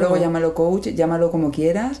 Llámalo psicólogo, llámalo coach, llámalo como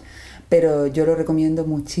quieras, pero yo lo recomiendo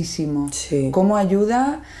muchísimo. Sí. Como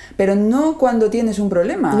ayuda, pero no cuando tienes un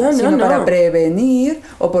problema, sino no. para prevenir,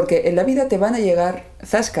 o porque en la vida te van a llegar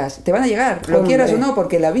zascas, te van a llegar, lo quieras o no,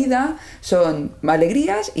 porque la vida son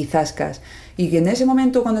alegrías y zascas. Y que en ese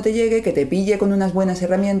momento cuando te llegue, que te pille con unas buenas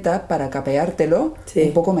herramientas para capeártelo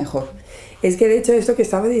un poco mejor. Es que de hecho esto que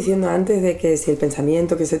estaba diciendo antes de que si el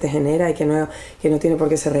pensamiento que se te genera y que no tiene por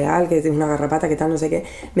qué ser real, que es una garrapata, que tal, no sé qué,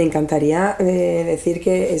 me encantaría decir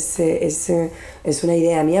que es una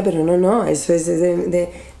idea mía, pero no, eso es de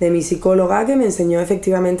mi psicóloga, que me enseñó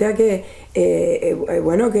efectivamente a que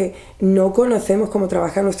que no conocemos cómo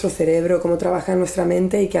trabaja nuestro cerebro, cómo trabaja nuestra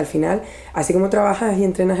mente, y que al final, así como trabajas y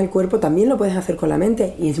entrenas el cuerpo, también lo puedes hacer con la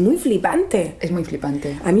mente, y es muy flipante. Es muy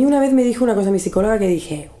flipante. A mí una vez me dijo una cosa mi psicóloga que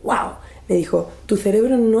dije, wow, me dijo, tu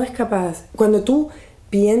cerebro no es capaz, cuando tú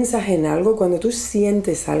piensas en algo, cuando tú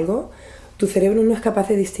sientes algo, tu cerebro no es capaz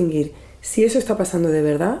de distinguir si eso está pasando de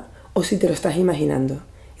verdad o si te lo estás imaginando.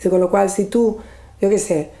 Dice, con lo cual, si tú, yo qué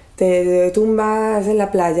sé, te tumbas en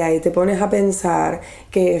la playa y te pones a pensar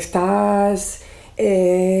que estás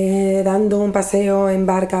dando un paseo en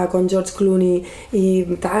barca con George Clooney y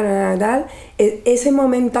tal, ese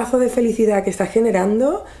momentazo de felicidad que estás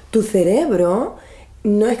generando, tu cerebro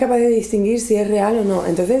no es capaz de distinguir si es real o no.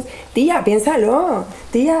 Entonces, tía, piénsalo,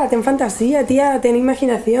 tía, ten fantasía, tía, ten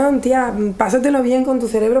imaginación, tía, pásatelo bien con tu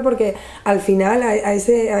cerebro, porque al final a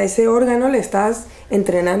ese órgano le estás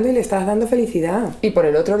entrenando y le estás dando felicidad. Y por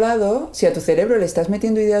el otro lado, si a tu cerebro le estás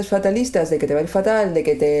metiendo ideas fatalistas de que te va a ir fatal, de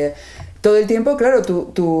que te... Todo el tiempo, claro,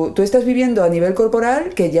 tú estás viviendo a nivel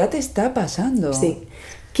corporal que ya te está pasando. Sí,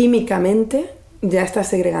 químicamente ya estás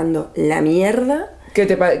segregando la mierda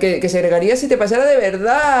que segregaría si te pasara de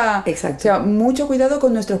verdad. Exacto. O sea, mucho cuidado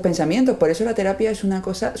con nuestros pensamientos. Por eso la terapia es una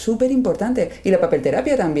cosa súper importante. Y la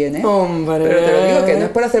papelterapia también, ¿eh? ¡Hombre! Pero te lo digo, que no es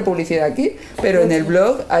por hacer publicidad aquí, pero en el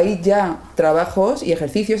blog hay ya trabajos y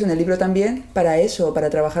ejercicios, en el libro también, para eso, para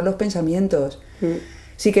trabajar los pensamientos.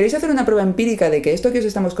 Si queréis hacer una prueba empírica de que esto que os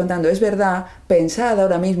estamos contando es verdad, pensad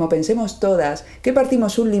ahora mismo, pensemos todas, que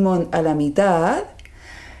partimos un limón a la mitad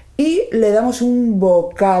y le damos un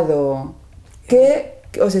bocado. ¿Qué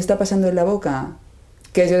os está pasando en la boca?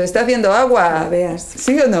 ¿Que se os está haciendo agua? Babeas.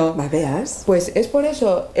 ¿Sí o no? Babeas. Pues es por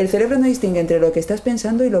eso. El cerebro no distingue entre lo que estás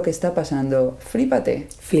pensando y lo que está pasando. Flípate.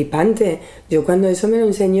 Flipante. Yo cuando eso me lo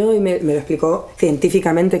enseñó y me lo explicó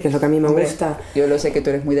científicamente, que es lo que a mí me gusta. Yo lo sé que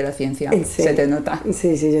tú eres muy de la ciencia. Sí. Se te nota.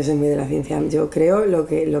 Sí, yo soy muy de la ciencia. Yo creo lo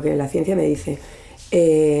que la ciencia me dice.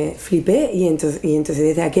 Flipé y entonces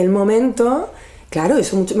desde aquel momento... Claro,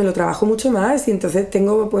 eso me lo trabajo mucho más y entonces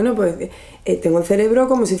tengo el cerebro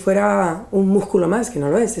como si fuera un músculo más, que no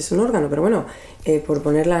lo es un órgano, pero bueno, por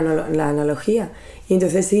poner la analogía. Y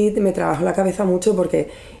entonces sí me trabajo la cabeza mucho porque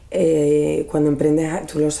cuando emprendes,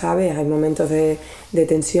 tú lo sabes, hay momentos de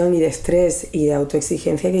tensión y de estrés y de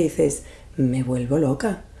autoexigencia que dices, me vuelvo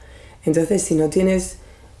loca. Entonces si no tienes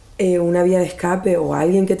una vía de escape o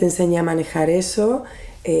alguien que te enseñe a manejar eso,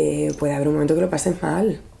 puede haber un momento que lo pases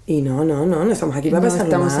mal. Y no estamos aquí para No pasarlo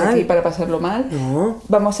estamos mal. aquí para pasarlo mal. No.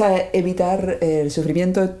 Vamos a evitar el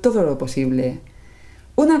sufrimiento todo lo posible.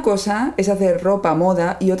 Una cosa es hacer ropa,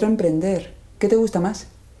 moda, y otra emprender. ¿Qué te gusta más?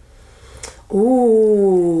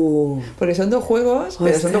 Porque son dos juegos,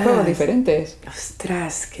 pero son dos juegos diferentes.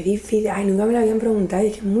 Ostras, qué difícil. Ay, nunca me lo habían preguntado y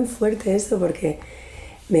es que es muy fuerte esto porque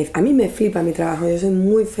a mí me flipa mi trabajo. Yo soy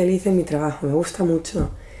muy feliz en mi trabajo, me gusta mucho.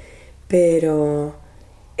 Pero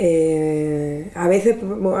a veces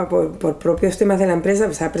por propios temas de la empresa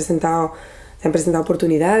pues se han presentado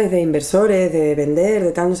oportunidades de inversores, de vender,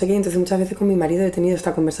 de tal, no sé qué. Entonces muchas veces con mi marido he tenido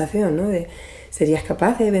esta conversación, ¿no? De, ¿serías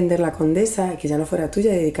capaz de vender la Condesa, que ya no fuera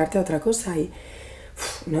tuya, y dedicarte a otra cosa? Y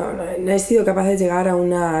no he sido capaz de llegar a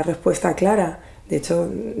una respuesta clara. De hecho,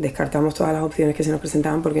 descartamos todas las opciones que se nos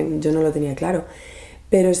presentaban porque yo no lo tenía claro.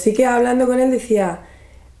 Pero sí que hablando con él decía,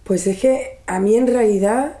 pues es que a mí en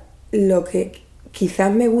realidad lo que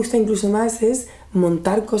quizás me gusta incluso más es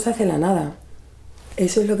montar cosas de la nada.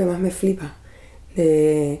 Eso es lo que más me flipa.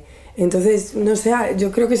 Entonces, no sé,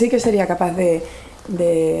 yo creo que sí que sería capaz de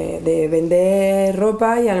vender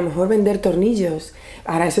ropa y a lo mejor vender tornillos.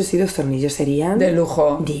 Ahora, eso sí, los tornillos serían de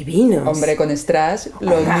lujo, divinos. Hombre, con strass,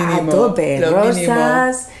 lo mínimo. A tope,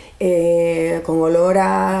 rosas, con olor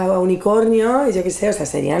a unicornio, y yo qué sé, o sea,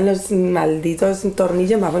 serían los malditos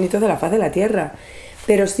tornillos más bonitos de la faz de la tierra.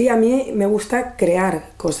 Pero sí, a mí me gusta crear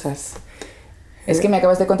cosas. Es que me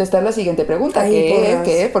acabas de contestar la siguiente pregunta,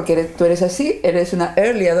 ¿qué? Porque tú eres así, eres una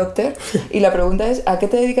early adopter, y la pregunta es, ¿a qué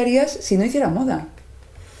te dedicarías si no hicieras moda?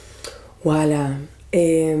 Wala.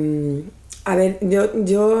 A ver,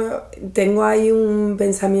 yo tengo ahí un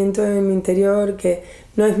pensamiento en mi interior que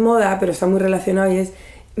no es moda, pero está muy relacionado y es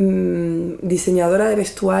diseñadora de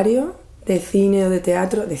vestuario, de cine o de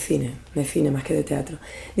teatro, de cine más que de teatro.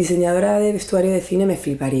 Diseñadora de vestuario de cine me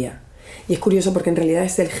fliparía. Y es curioso porque en realidad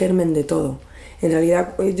es el germen de todo. En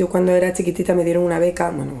realidad, yo cuando era chiquitita me dieron una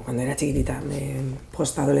beca,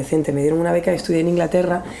 postadolescente, me dieron una beca y estudié en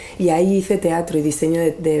Inglaterra y ahí hice teatro y diseño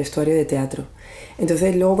de vestuario de teatro.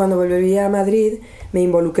 Entonces luego cuando volví a Madrid me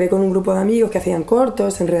involucré con un grupo de amigos que hacían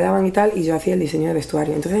cortos, se enredaban y tal, y yo hacía el diseño de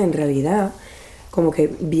vestuario. Entonces en realidad como que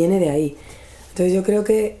viene de ahí. Entonces yo creo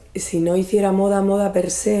que si no hiciera moda per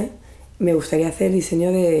se, me gustaría hacer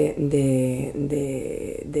diseño de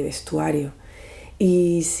vestuario.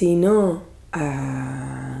 Y si no...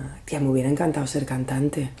 tía, me hubiera encantado ser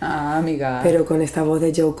cantante. Amiga. Pero con esta voz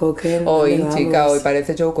de Joe Cocker... Hoy, chica, hoy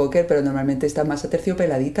parece Joe Cocker, pero normalmente está más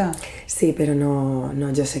aterciopeladita. Sí, pero no,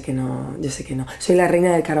 yo sé que no. Soy la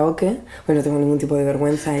reina del karaoke, bueno, no tengo ningún tipo de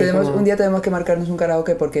vergüenza. Un día tenemos que marcarnos un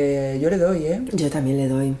karaoke porque yo le doy, ¿eh? Yo también le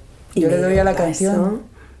doy. Yo le doy a la canción.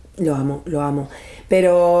 Lo amo.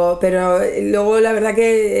 Pero luego la verdad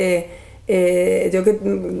que... yo que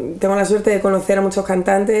tengo la suerte de conocer a muchos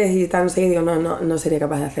cantantes y tal, no sé qué, digo, no sería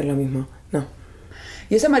capaz de hacer lo mismo, no.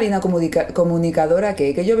 ¿Y esa Marina comunicadora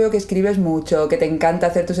qué? Que yo veo que escribes mucho, que te encanta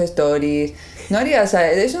hacer tus stories. ¿No harías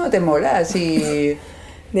eso? ¿No te mola? Sí.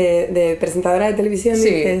 De presentadora de televisión, sí,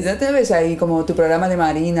 dices. ¿No te ves ahí como tu programa de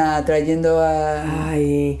Marina trayendo a...?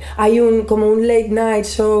 Ay, hay como un late night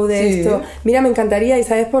show de esto. Mira, me encantaría, ¿y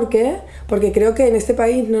sabes por qué? Porque creo que en este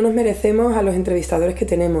país no nos merecemos a los entrevistadores que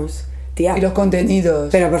tenemos. Tía. Y los contenidos.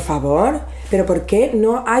 Pero por favor, ¿pero por qué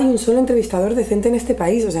no hay un solo entrevistador decente en este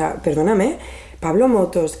país? O sea, perdóname, Pablo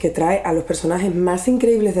Motos, que trae a los personajes más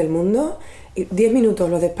increíbles del mundo, 10 minutos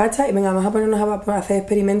los despacha y venga, vamos a ponernos a hacer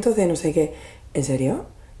experimentos de no sé qué. ¿En serio?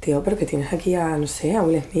 Tío, pero que tienes aquí a, no sé, a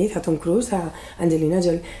Will Smith, a Tom Cruise, a Angelina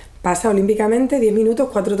Jolie. Pasa olímpicamente, 10 minutos,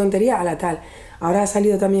 4 tonterías, a la tal. Ahora ha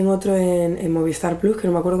salido también otro en Movistar Plus, que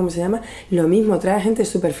no me acuerdo cómo se llama. Lo mismo, trae a gente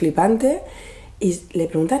súper flipante y le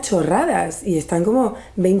pregunta chorradas y están como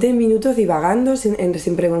 20 minutos divagando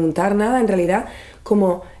sin preguntar nada, en realidad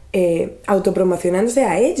como autopromocionándose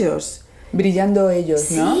a ellos. Brillando ellos,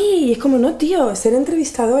 ¿no? Sí, es como, no, tío, ser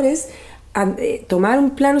entrevistadores, tomar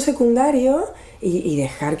un plano secundario y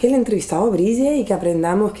dejar que el entrevistado brille y que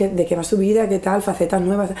aprendamos de qué va su vida, qué tal, facetas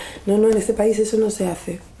nuevas. No, en este país eso no se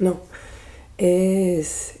hace, no.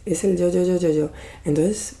 Es el yo.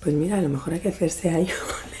 Entonces, pues mira, a lo mejor hay que hacerse ahí.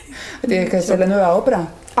 Tienes que hacer la nueva Oprah.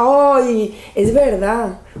 ¡Ay! Es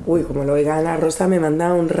verdad. Uy, como lo oiga Ana Rosa, me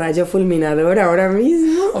manda un rayo fulminador ahora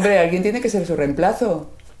mismo. Hombre, alguien tiene que ser su reemplazo.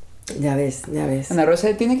 Ya ves. Ana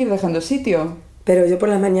Rosa tiene que ir dejando sitio. Pero yo por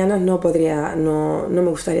las mañanas no me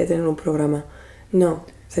gustaría tener un programa. No,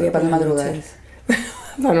 sería para madrugar.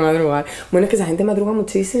 Para no madrugar. Bueno, es que esa gente madruga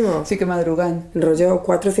muchísimo. Sí que madrugan. El rollo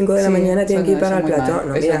 4 o 5 de la mañana tienen que ir para el plató.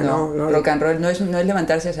 No, mira, no. Rock and roll no es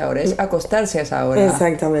levantarse a esa hora, es acostarse a esa hora.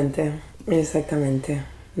 Exactamente.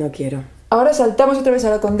 No quiero. Ahora saltamos otra vez a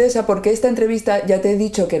la Condesa porque esta entrevista ya te he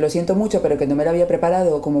dicho que lo siento mucho, pero que no me la había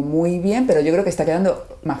preparado como muy bien, pero yo creo que está quedando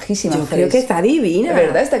majísima. Yo creo que está divina.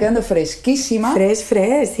 ¿Verdad? Está quedando fresquísima. Fresh.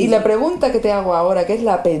 Sí. Y la pregunta que te hago ahora, que es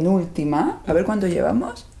la penúltima, a ver cuánto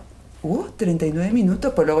llevamos. 39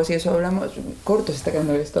 minutos, pues luego si eso hablamos, corto se está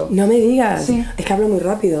quedando esto. No me digas. Sí. Es que hablo muy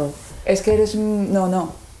rápido. Es que eres un...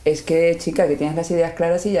 No. Es que, chica, que tienes las ideas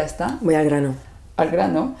claras y ya está. Voy al grano. Al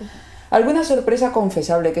grano. ¿Alguna sorpresa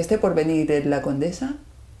confesable que esté por venir en la Condesa?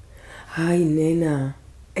 Ay, nena.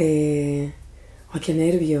 Ay, qué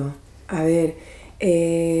nervio. A ver.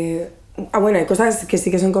 Bueno, hay cosas que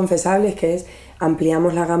sí que son confesables, que es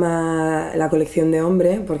ampliamos la gama, la colección de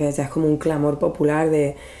hombre, porque ya es como un clamor popular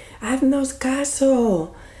de ¡haznos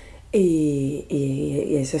caso!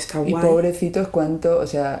 Y eso está guay. Y pobrecitos, cuánto, o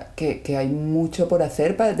sea, que hay mucho por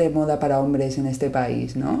hacer de moda para hombres en este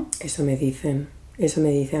país, ¿no? Eso me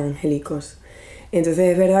dicen angélicos.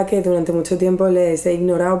 Entonces es verdad que durante mucho tiempo les he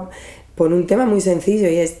ignorado por un tema muy sencillo,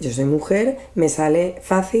 y es, yo soy mujer, me sale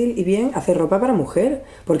fácil y bien hacer ropa para mujer,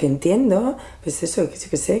 porque entiendo, pues eso,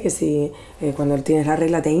 que sé, que si cuando tienes la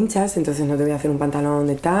regla te hinchas, entonces no te voy a hacer un pantalón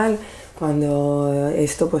de tal, cuando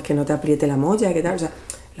esto, pues que no te apriete la molla, que tal, o sea,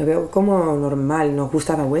 lo veo como normal, nos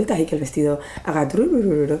gusta dar vueltas y que el vestido haga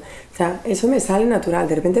trurururu. O sea, eso me sale natural,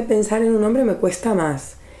 de repente pensar en un hombre me cuesta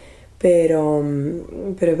más. Pero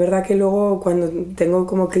es verdad que luego cuando tengo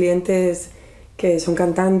como clientes que son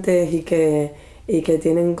cantantes y que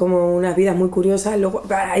tienen como unas vidas muy curiosas, luego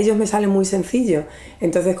a ellos me sale muy sencillo.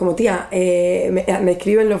 Entonces como tía, me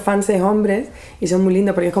escriben los fans hombres y son muy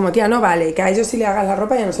lindos porque es como tía, no vale, que a ellos sí le hagas la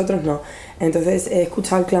ropa y a nosotros no. Entonces he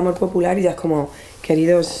escuchado el clamor popular y ya es como,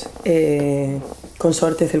 queridos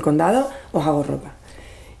consortes del condado, os hago ropa.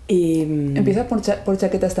 Y ¿empiezas por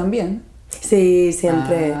chaquetas también? Sí,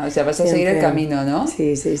 siempre. O sea, vas a siempre. seguir el camino, ¿no?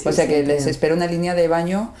 Sí. O sea, que siempre. Les espera una línea de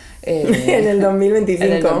baño... en el 2025.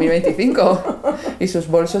 En el 2025. Y sus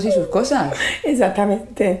bolsos y sus cosas.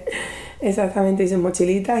 Exactamente, y sus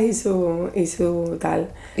mochilitas y su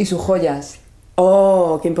tal. Y sus joyas.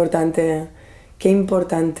 Oh, qué importante.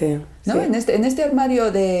 ¿No? Sí. En este armario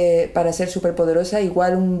para ser superpoderosa,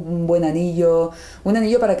 igual un buen anillo, un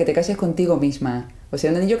anillo para que te cases contigo misma. O sea,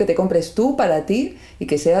 un anillo que te compres tú para ti y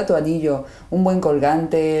que sea tu anillo, un buen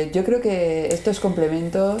colgante. Yo creo que estos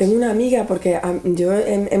complementos... Tengo una amiga, porque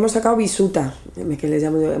hemos sacado bisuta, que les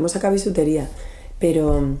llamo yo, hemos sacado bisutería,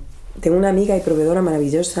 pero tengo una amiga y proveedora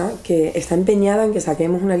maravillosa que está empeñada en que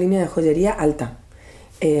saquemos una línea de joyería alta.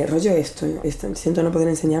 Rollo esto, siento no poder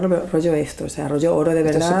enseñarlo, pero rollo esto, o sea, rollo oro de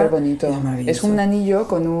verdad. Esto es súper bonito. Es un anillo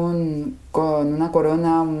con una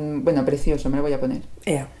corona, bueno, precioso, me lo voy a poner.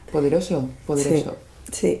 Poderoso.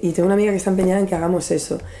 Sí, y tengo una amiga que está empeñada en que hagamos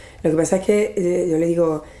eso. Lo que pasa es que yo le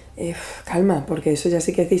digo, calma, porque eso ya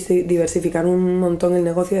sí que es diversificar un montón el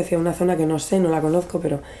negocio hacia una zona que no sé, no la conozco,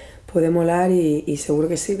 pero puede molar y seguro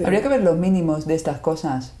que sí. Pero... Habría que ver los mínimos de estas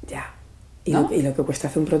cosas. Ya. Y, ¿no? lo que cuesta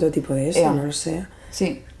hacer un prototipo de eso, no lo sé.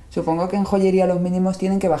 Sí, supongo que en joyería los mínimos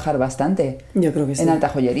tienen que bajar bastante. Yo creo que sí. En alta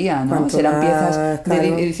joyería, ¿no? Serán piezas de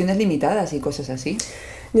ediciones limitadas y cosas así.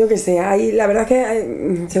 Yo qué sé, la verdad es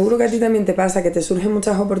que seguro que a ti también te pasa, que te surgen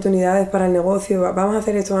muchas oportunidades para el negocio, vamos a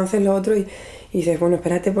hacer esto, vamos a hacer lo otro y dices, bueno,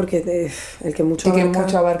 espérate porque el que mucho abarca... que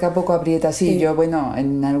mucho abarca poco aprieta, sí. Yo, bueno,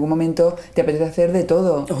 en algún momento te apetece hacer de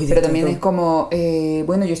todo, pero también es como,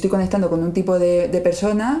 bueno, yo estoy conectando con un tipo de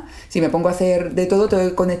persona, si me pongo a hacer de todo, tengo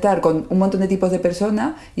que conectar con un montón de tipos de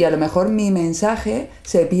personas y a lo mejor mi mensaje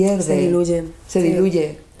se pierde. Se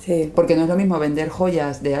diluye. Sí. Porque no es lo mismo vender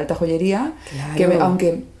joyas de alta joyería, claro.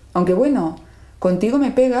 que aunque bueno, contigo me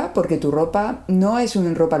pega porque tu ropa no es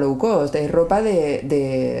una ropa low cost, es ropa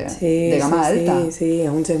de gama alta. Sí, es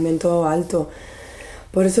un segmento alto.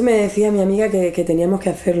 Por eso me decía mi amiga que teníamos que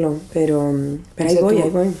hacerlo, pero ahí voy.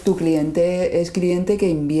 Tu cliente es cliente que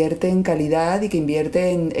invierte en calidad y que invierte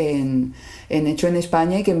en hecho en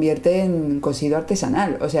España y que invierte en cosido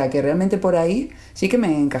artesanal. O sea, que realmente por ahí sí que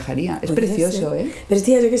me encajaría. Es precioso, ¿eh? Pero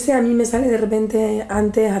tía, yo qué sé, a mí me sale de repente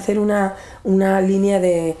antes hacer una línea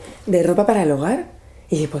de ropa para el hogar.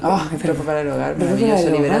 Y pues, ropa para el hogar, maravilloso,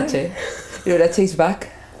 Liberace. Liberace is back.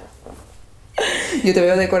 Yo te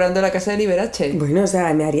veo decorando la casa de Liberace. Bueno, o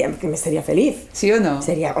sea, me sería feliz. ¿Sí o no?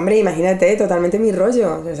 Sería, hombre, imagínate, totalmente mi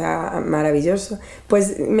rollo. O sea, maravilloso.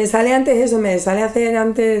 Pues me sale antes eso, me sale hacer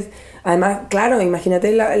antes... Además, claro,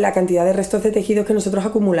 imagínate la cantidad de restos de tejidos que nosotros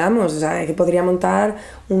acumulamos. O sea, que podría montar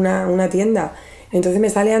una tienda. Entonces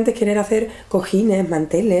me sale antes querer hacer cojines,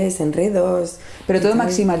 manteles, enredos... Pero todo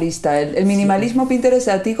maximalista. El minimalismo Pinterest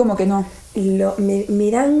a ti como que no.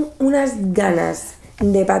 Me dan unas ganas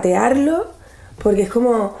de patearlo... Porque es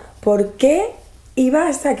como, ¿por qué y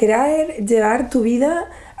vas a querer llevar tu vida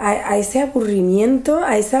a ese aburrimiento,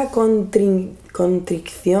 a esa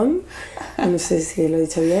constricción, no sé si lo he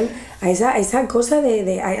dicho bien, a esa cosa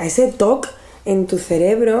a ese toque en tu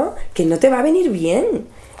cerebro que no te va a venir bien.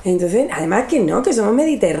 Entonces, además que somos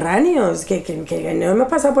mediterráneos, que no hemos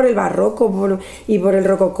pasado por el barroco y por el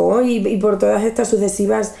rococó y por todas estas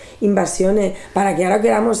sucesivas invasiones para que ahora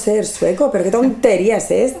queramos ser suecos. ¿Pero qué tontería es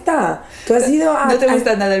esta? Tú has ido no te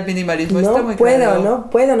gusta nada el minimalismo, está muy claro. No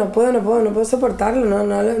puedo soportarlo,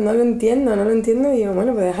 no lo entiendo y digo,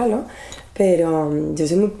 bueno, pues déjalo. Pero yo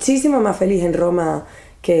soy muchísimo más feliz en Roma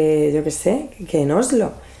que, yo qué sé, que en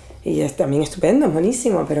Oslo. Y es también estupendo, es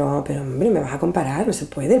buenísimo, pero hombre, me vas a comparar, no se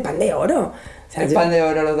puede, el pan de oro. O sea, pan de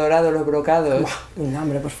oro, los dorados, los brocados. No,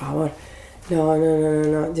 hombre, por favor.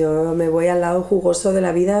 No, yo me voy al lado jugoso de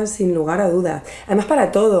la vida sin lugar a dudas. Además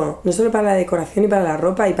para todo, no solo para la decoración y para la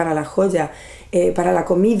ropa y para la joya, para la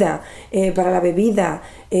comida, para la bebida,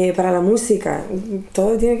 para la música.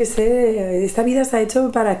 Todo tiene que ser... Esta vida está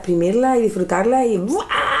hecho para exprimirla y disfrutarla y... ¡buah!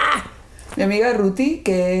 Mi amiga Ruti,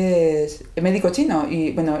 que es médico chino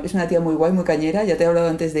y bueno, es una tía muy guay, muy cañera, ya te he hablado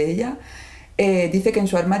antes de ella, dice que en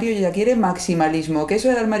su armario ella quiere maximalismo, que eso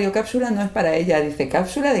del armario cápsula no es para ella. Dice,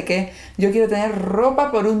 ¿cápsula de qué? Yo quiero tener ropa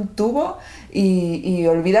por un tubo y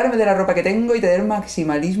olvidarme de la ropa que tengo y tener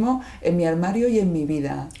maximalismo en mi armario y en mi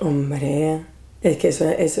vida. Hombre, es que eso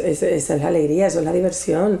es la alegría, eso es la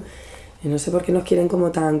diversión. No sé por qué nos quieren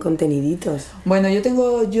como tan conteniditos. Bueno,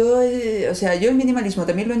 yo el minimalismo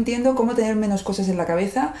también lo entiendo, cómo tener menos cosas en la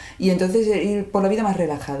cabeza y entonces ir por la vida más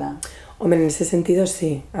relajada. Hombre, en ese sentido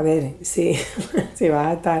sí. A ver, sí, si vas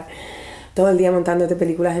a estar todo el día montándote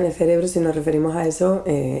películas en el cerebro, si nos referimos a eso,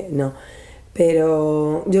 no.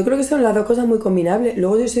 Pero yo creo que son las dos cosas muy combinables.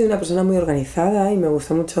 Luego yo soy una persona muy organizada y me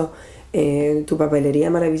gusta mucho tu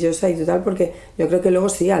papelería maravillosa y tal, porque yo creo que luego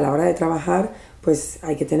sí, a la hora de trabajar, pues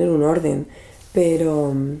hay que tener un orden,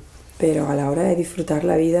 pero a la hora de disfrutar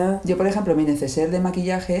la vida... Yo, por ejemplo, mi neceser de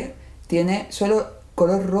maquillaje tiene solo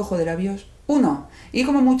color rojo de labios, uno, y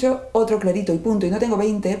como mucho otro clarito y punto, y no tengo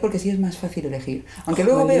 20 porque sí es más fácil elegir. Aunque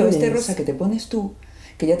luego veo este rosa que te pones tú,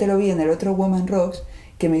 que ya te lo vi en el otro Woman Rocks,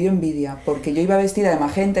 que me dio envidia, porque yo iba vestida de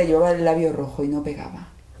magenta y llevaba el labio rojo y no pegaba.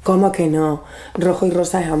 ¿Cómo que no? Rojo y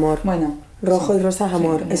rosa es amor. Bueno... Rojo y rosa es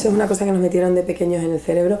amor. Sí, eso es una cosa que nos metieron de pequeños en el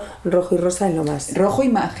cerebro. Rojo y rosa es lo más. Rojo y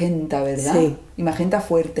magenta, ¿verdad? Sí. Y magenta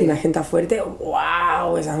fuerte. Y magenta fuerte,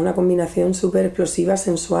 ¡wow! Esa es una combinación súper explosiva,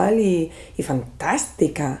 sensual y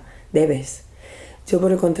fantástica. Debes. Yo,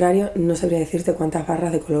 por el contrario, no sabría decirte cuántas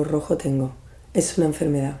barras de color rojo tengo. Es una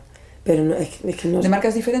enfermedad. Pero no, es que no... ¿De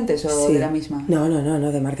marcas diferentes o sí. de la misma?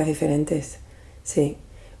 No, de marcas diferentes. Sí.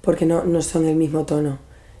 Porque no son el mismo tono.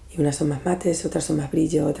 Y unas son más mates, otras son más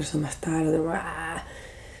brillo, otras son más tal, otras... ¡ah!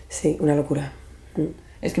 Sí, una locura.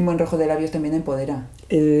 Es que un buen rojo de labios también empodera.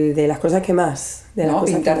 De las cosas que más.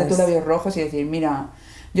 Pintarte tus labios rojos y decir, mira,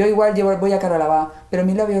 yo igual voy a cara lavada, pero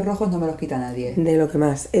mis labios rojos no me los quita nadie. De lo que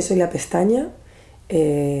más. Eso y la pestaña,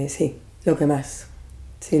 sí, lo que más,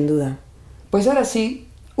 sin duda. Pues ahora sí,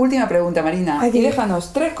 última pregunta, Marina. Aquí. Y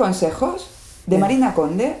déjanos 3 consejos de Marina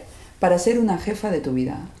Conde para ser una jefa de tu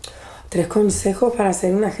vida. 3 consejos para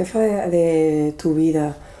ser una jefa de tu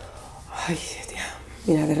vida. Ay, tía.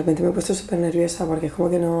 Mira, de repente me he puesto súper nerviosa porque es como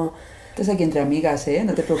que no... Estás aquí entre amigas, ¿eh?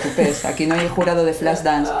 No te preocupes. Aquí no hay jurado de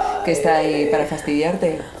Flashdance que está ahí para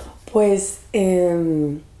fastidiarte. Pues,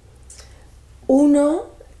 uno,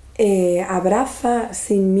 abraza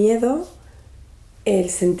sin miedo el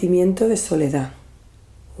sentimiento de soledad.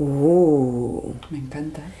 Me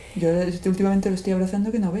encanta. Yo últimamente lo estoy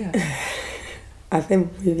abrazando que no veas. Hace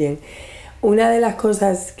muy bien. Una de las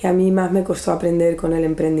cosas que a mí más me costó aprender con el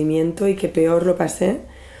emprendimiento y que peor lo pasé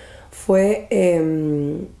fue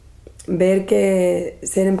ver que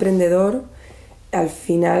ser emprendedor al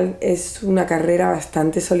final es una carrera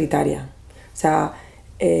bastante solitaria. O sea,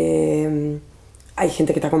 hay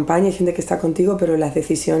gente que te acompaña, hay gente que está contigo, pero las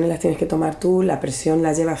decisiones las tienes que tomar tú, la presión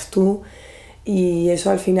la llevas tú y eso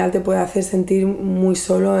al final te puede hacer sentir muy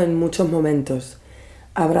solo en muchos momentos.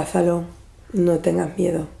 Abrázalo. No tengas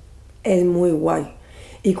miedo, es muy guay.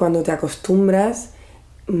 Y cuando te acostumbras,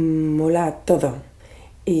 mola todo.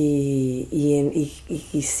 Y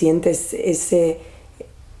sientes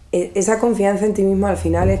esa confianza en ti mismo al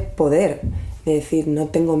final es poder. De decir, no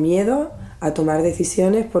tengo miedo a tomar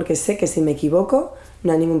decisiones porque sé que si me equivoco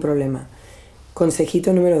no hay ningún problema.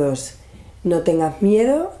 Consejito número 2, no tengas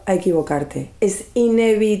miedo a equivocarte. Es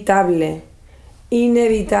inevitable.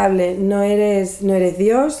 Inevitable, no eres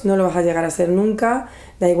Dios, no lo vas a llegar a ser nunca,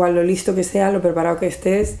 da igual lo listo que seas, lo preparado que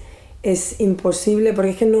estés, es imposible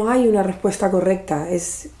porque es que no hay una respuesta correcta,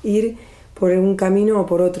 es ir por un camino o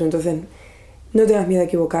por otro, entonces no tengas miedo a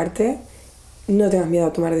equivocarte, no tengas miedo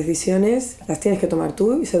a tomar decisiones, las tienes que tomar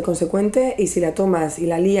tú y ser consecuente, y si la tomas y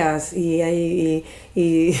la lías y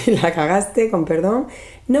la cagaste, con perdón,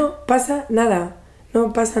 no pasa nada,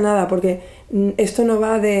 porque esto no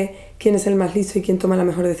va de quién es el más listo y quién toma la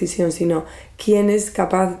mejor decisión, sino quién es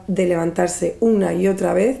capaz de levantarse una y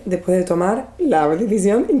otra vez después de tomar la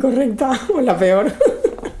decisión incorrecta o la peor.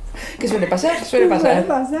 ¿Qué suele pasar?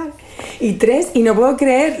 Y 3, y no puedo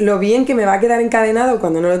creer lo bien que me va a quedar encadenado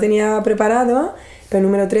cuando no lo tenía preparado, pero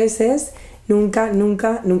número 3 es nunca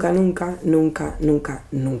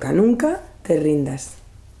te rindas.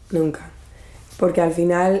 Nunca. Porque al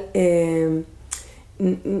final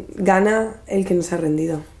gana el que no se ha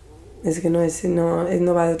rendido. Es que no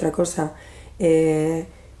va de otra cosa. Te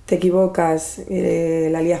equivocas,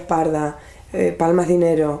 la lías parda, palmas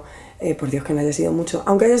dinero. Por Dios, que no haya sido mucho.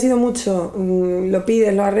 Aunque haya sido mucho, lo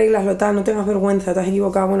pides, lo arreglas, lo tal, no tengas vergüenza, te has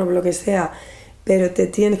equivocado, bueno, por lo que sea, pero te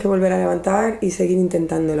tienes que volver a levantar y seguir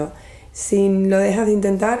intentándolo. Si lo dejas de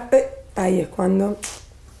intentar, ahí es cuando...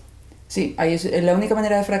 Sí, ahí es la única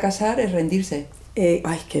manera de fracasar es rendirse. Que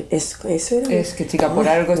eso era... Es que, chica, por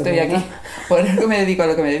algo estoy aquí. Por algo me dedico a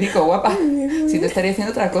lo que me dedico, guapa. Si no estaría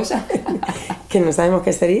haciendo otra cosa. Que no sabemos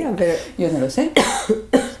qué sería, pero... Yo no lo sé.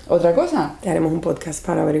 ¿Otra cosa? Te haremos un podcast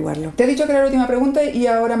para averiguarlo. Te he dicho que era la última pregunta y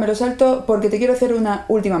ahora me lo salto porque te quiero hacer una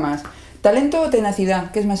última más. ¿Talento o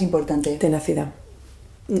tenacidad? ¿Qué es más importante? Tenacidad.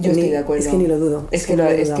 Yo estoy de acuerdo. Es que ni lo dudo. Es que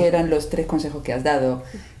eran los 3 consejos que has dado.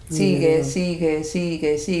 Sigue.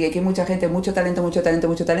 Que hay mucha gente, mucho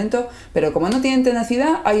talento, pero como no tienen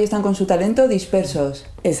tenacidad, ahí están con su talento dispersos.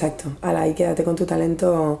 Exacto. Ahí quédate con tu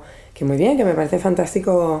talento, que muy bien, que me parece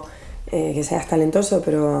fantástico que seas talentoso,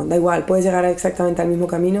 pero da igual, puedes llegar exactamente al mismo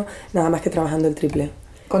camino, nada más que trabajando el triple.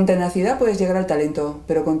 Con tenacidad puedes llegar al talento,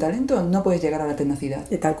 pero con talento no puedes llegar a la tenacidad.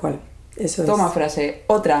 Y tal cual. Eso Toma es. frase,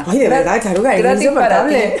 otra. Ay, de verdad, Charuca, eres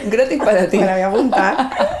insoportable. Gratis para ti. Me la voy a apuntar.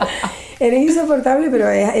 Eres insoportable, pero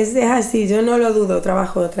es así, yo no lo dudo,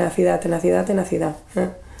 trabajo, tenacidad.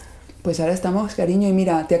 Pues ahora estamos, cariño, y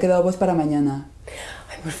mira, te ha quedado voz para mañana.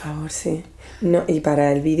 Ay, por favor, sí. No, y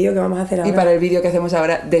para el vídeo que vamos a hacer ahora. Y para el vídeo que hacemos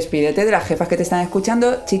ahora, despídete de las jefas que te están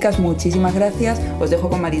escuchando. Chicas, muchísimas gracias. Os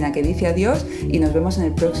dejo con Marina, que dice adiós, y nos vemos en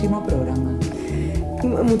el próximo programa.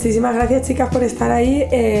 Muchísimas gracias, chicas, por estar ahí.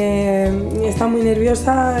 Está muy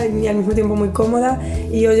nerviosa y al mismo tiempo muy cómoda,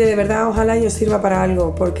 y oye, de verdad, ojalá y os sirva para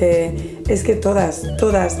algo, porque es que todas,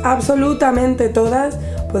 absolutamente todas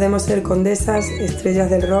podemos ser condesas, estrellas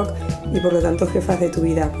del rock y por lo tanto jefas de tu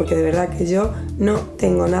vida, porque de verdad que yo no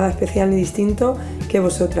tengo nada especial ni distinto que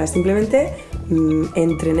vosotras, simplemente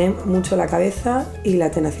entrené mucho la cabeza y la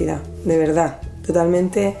tenacidad, de verdad,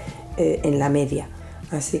 totalmente en la media,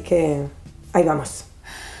 así que ahí vamos.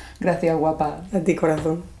 Gracias, guapa. A ti,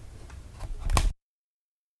 corazón.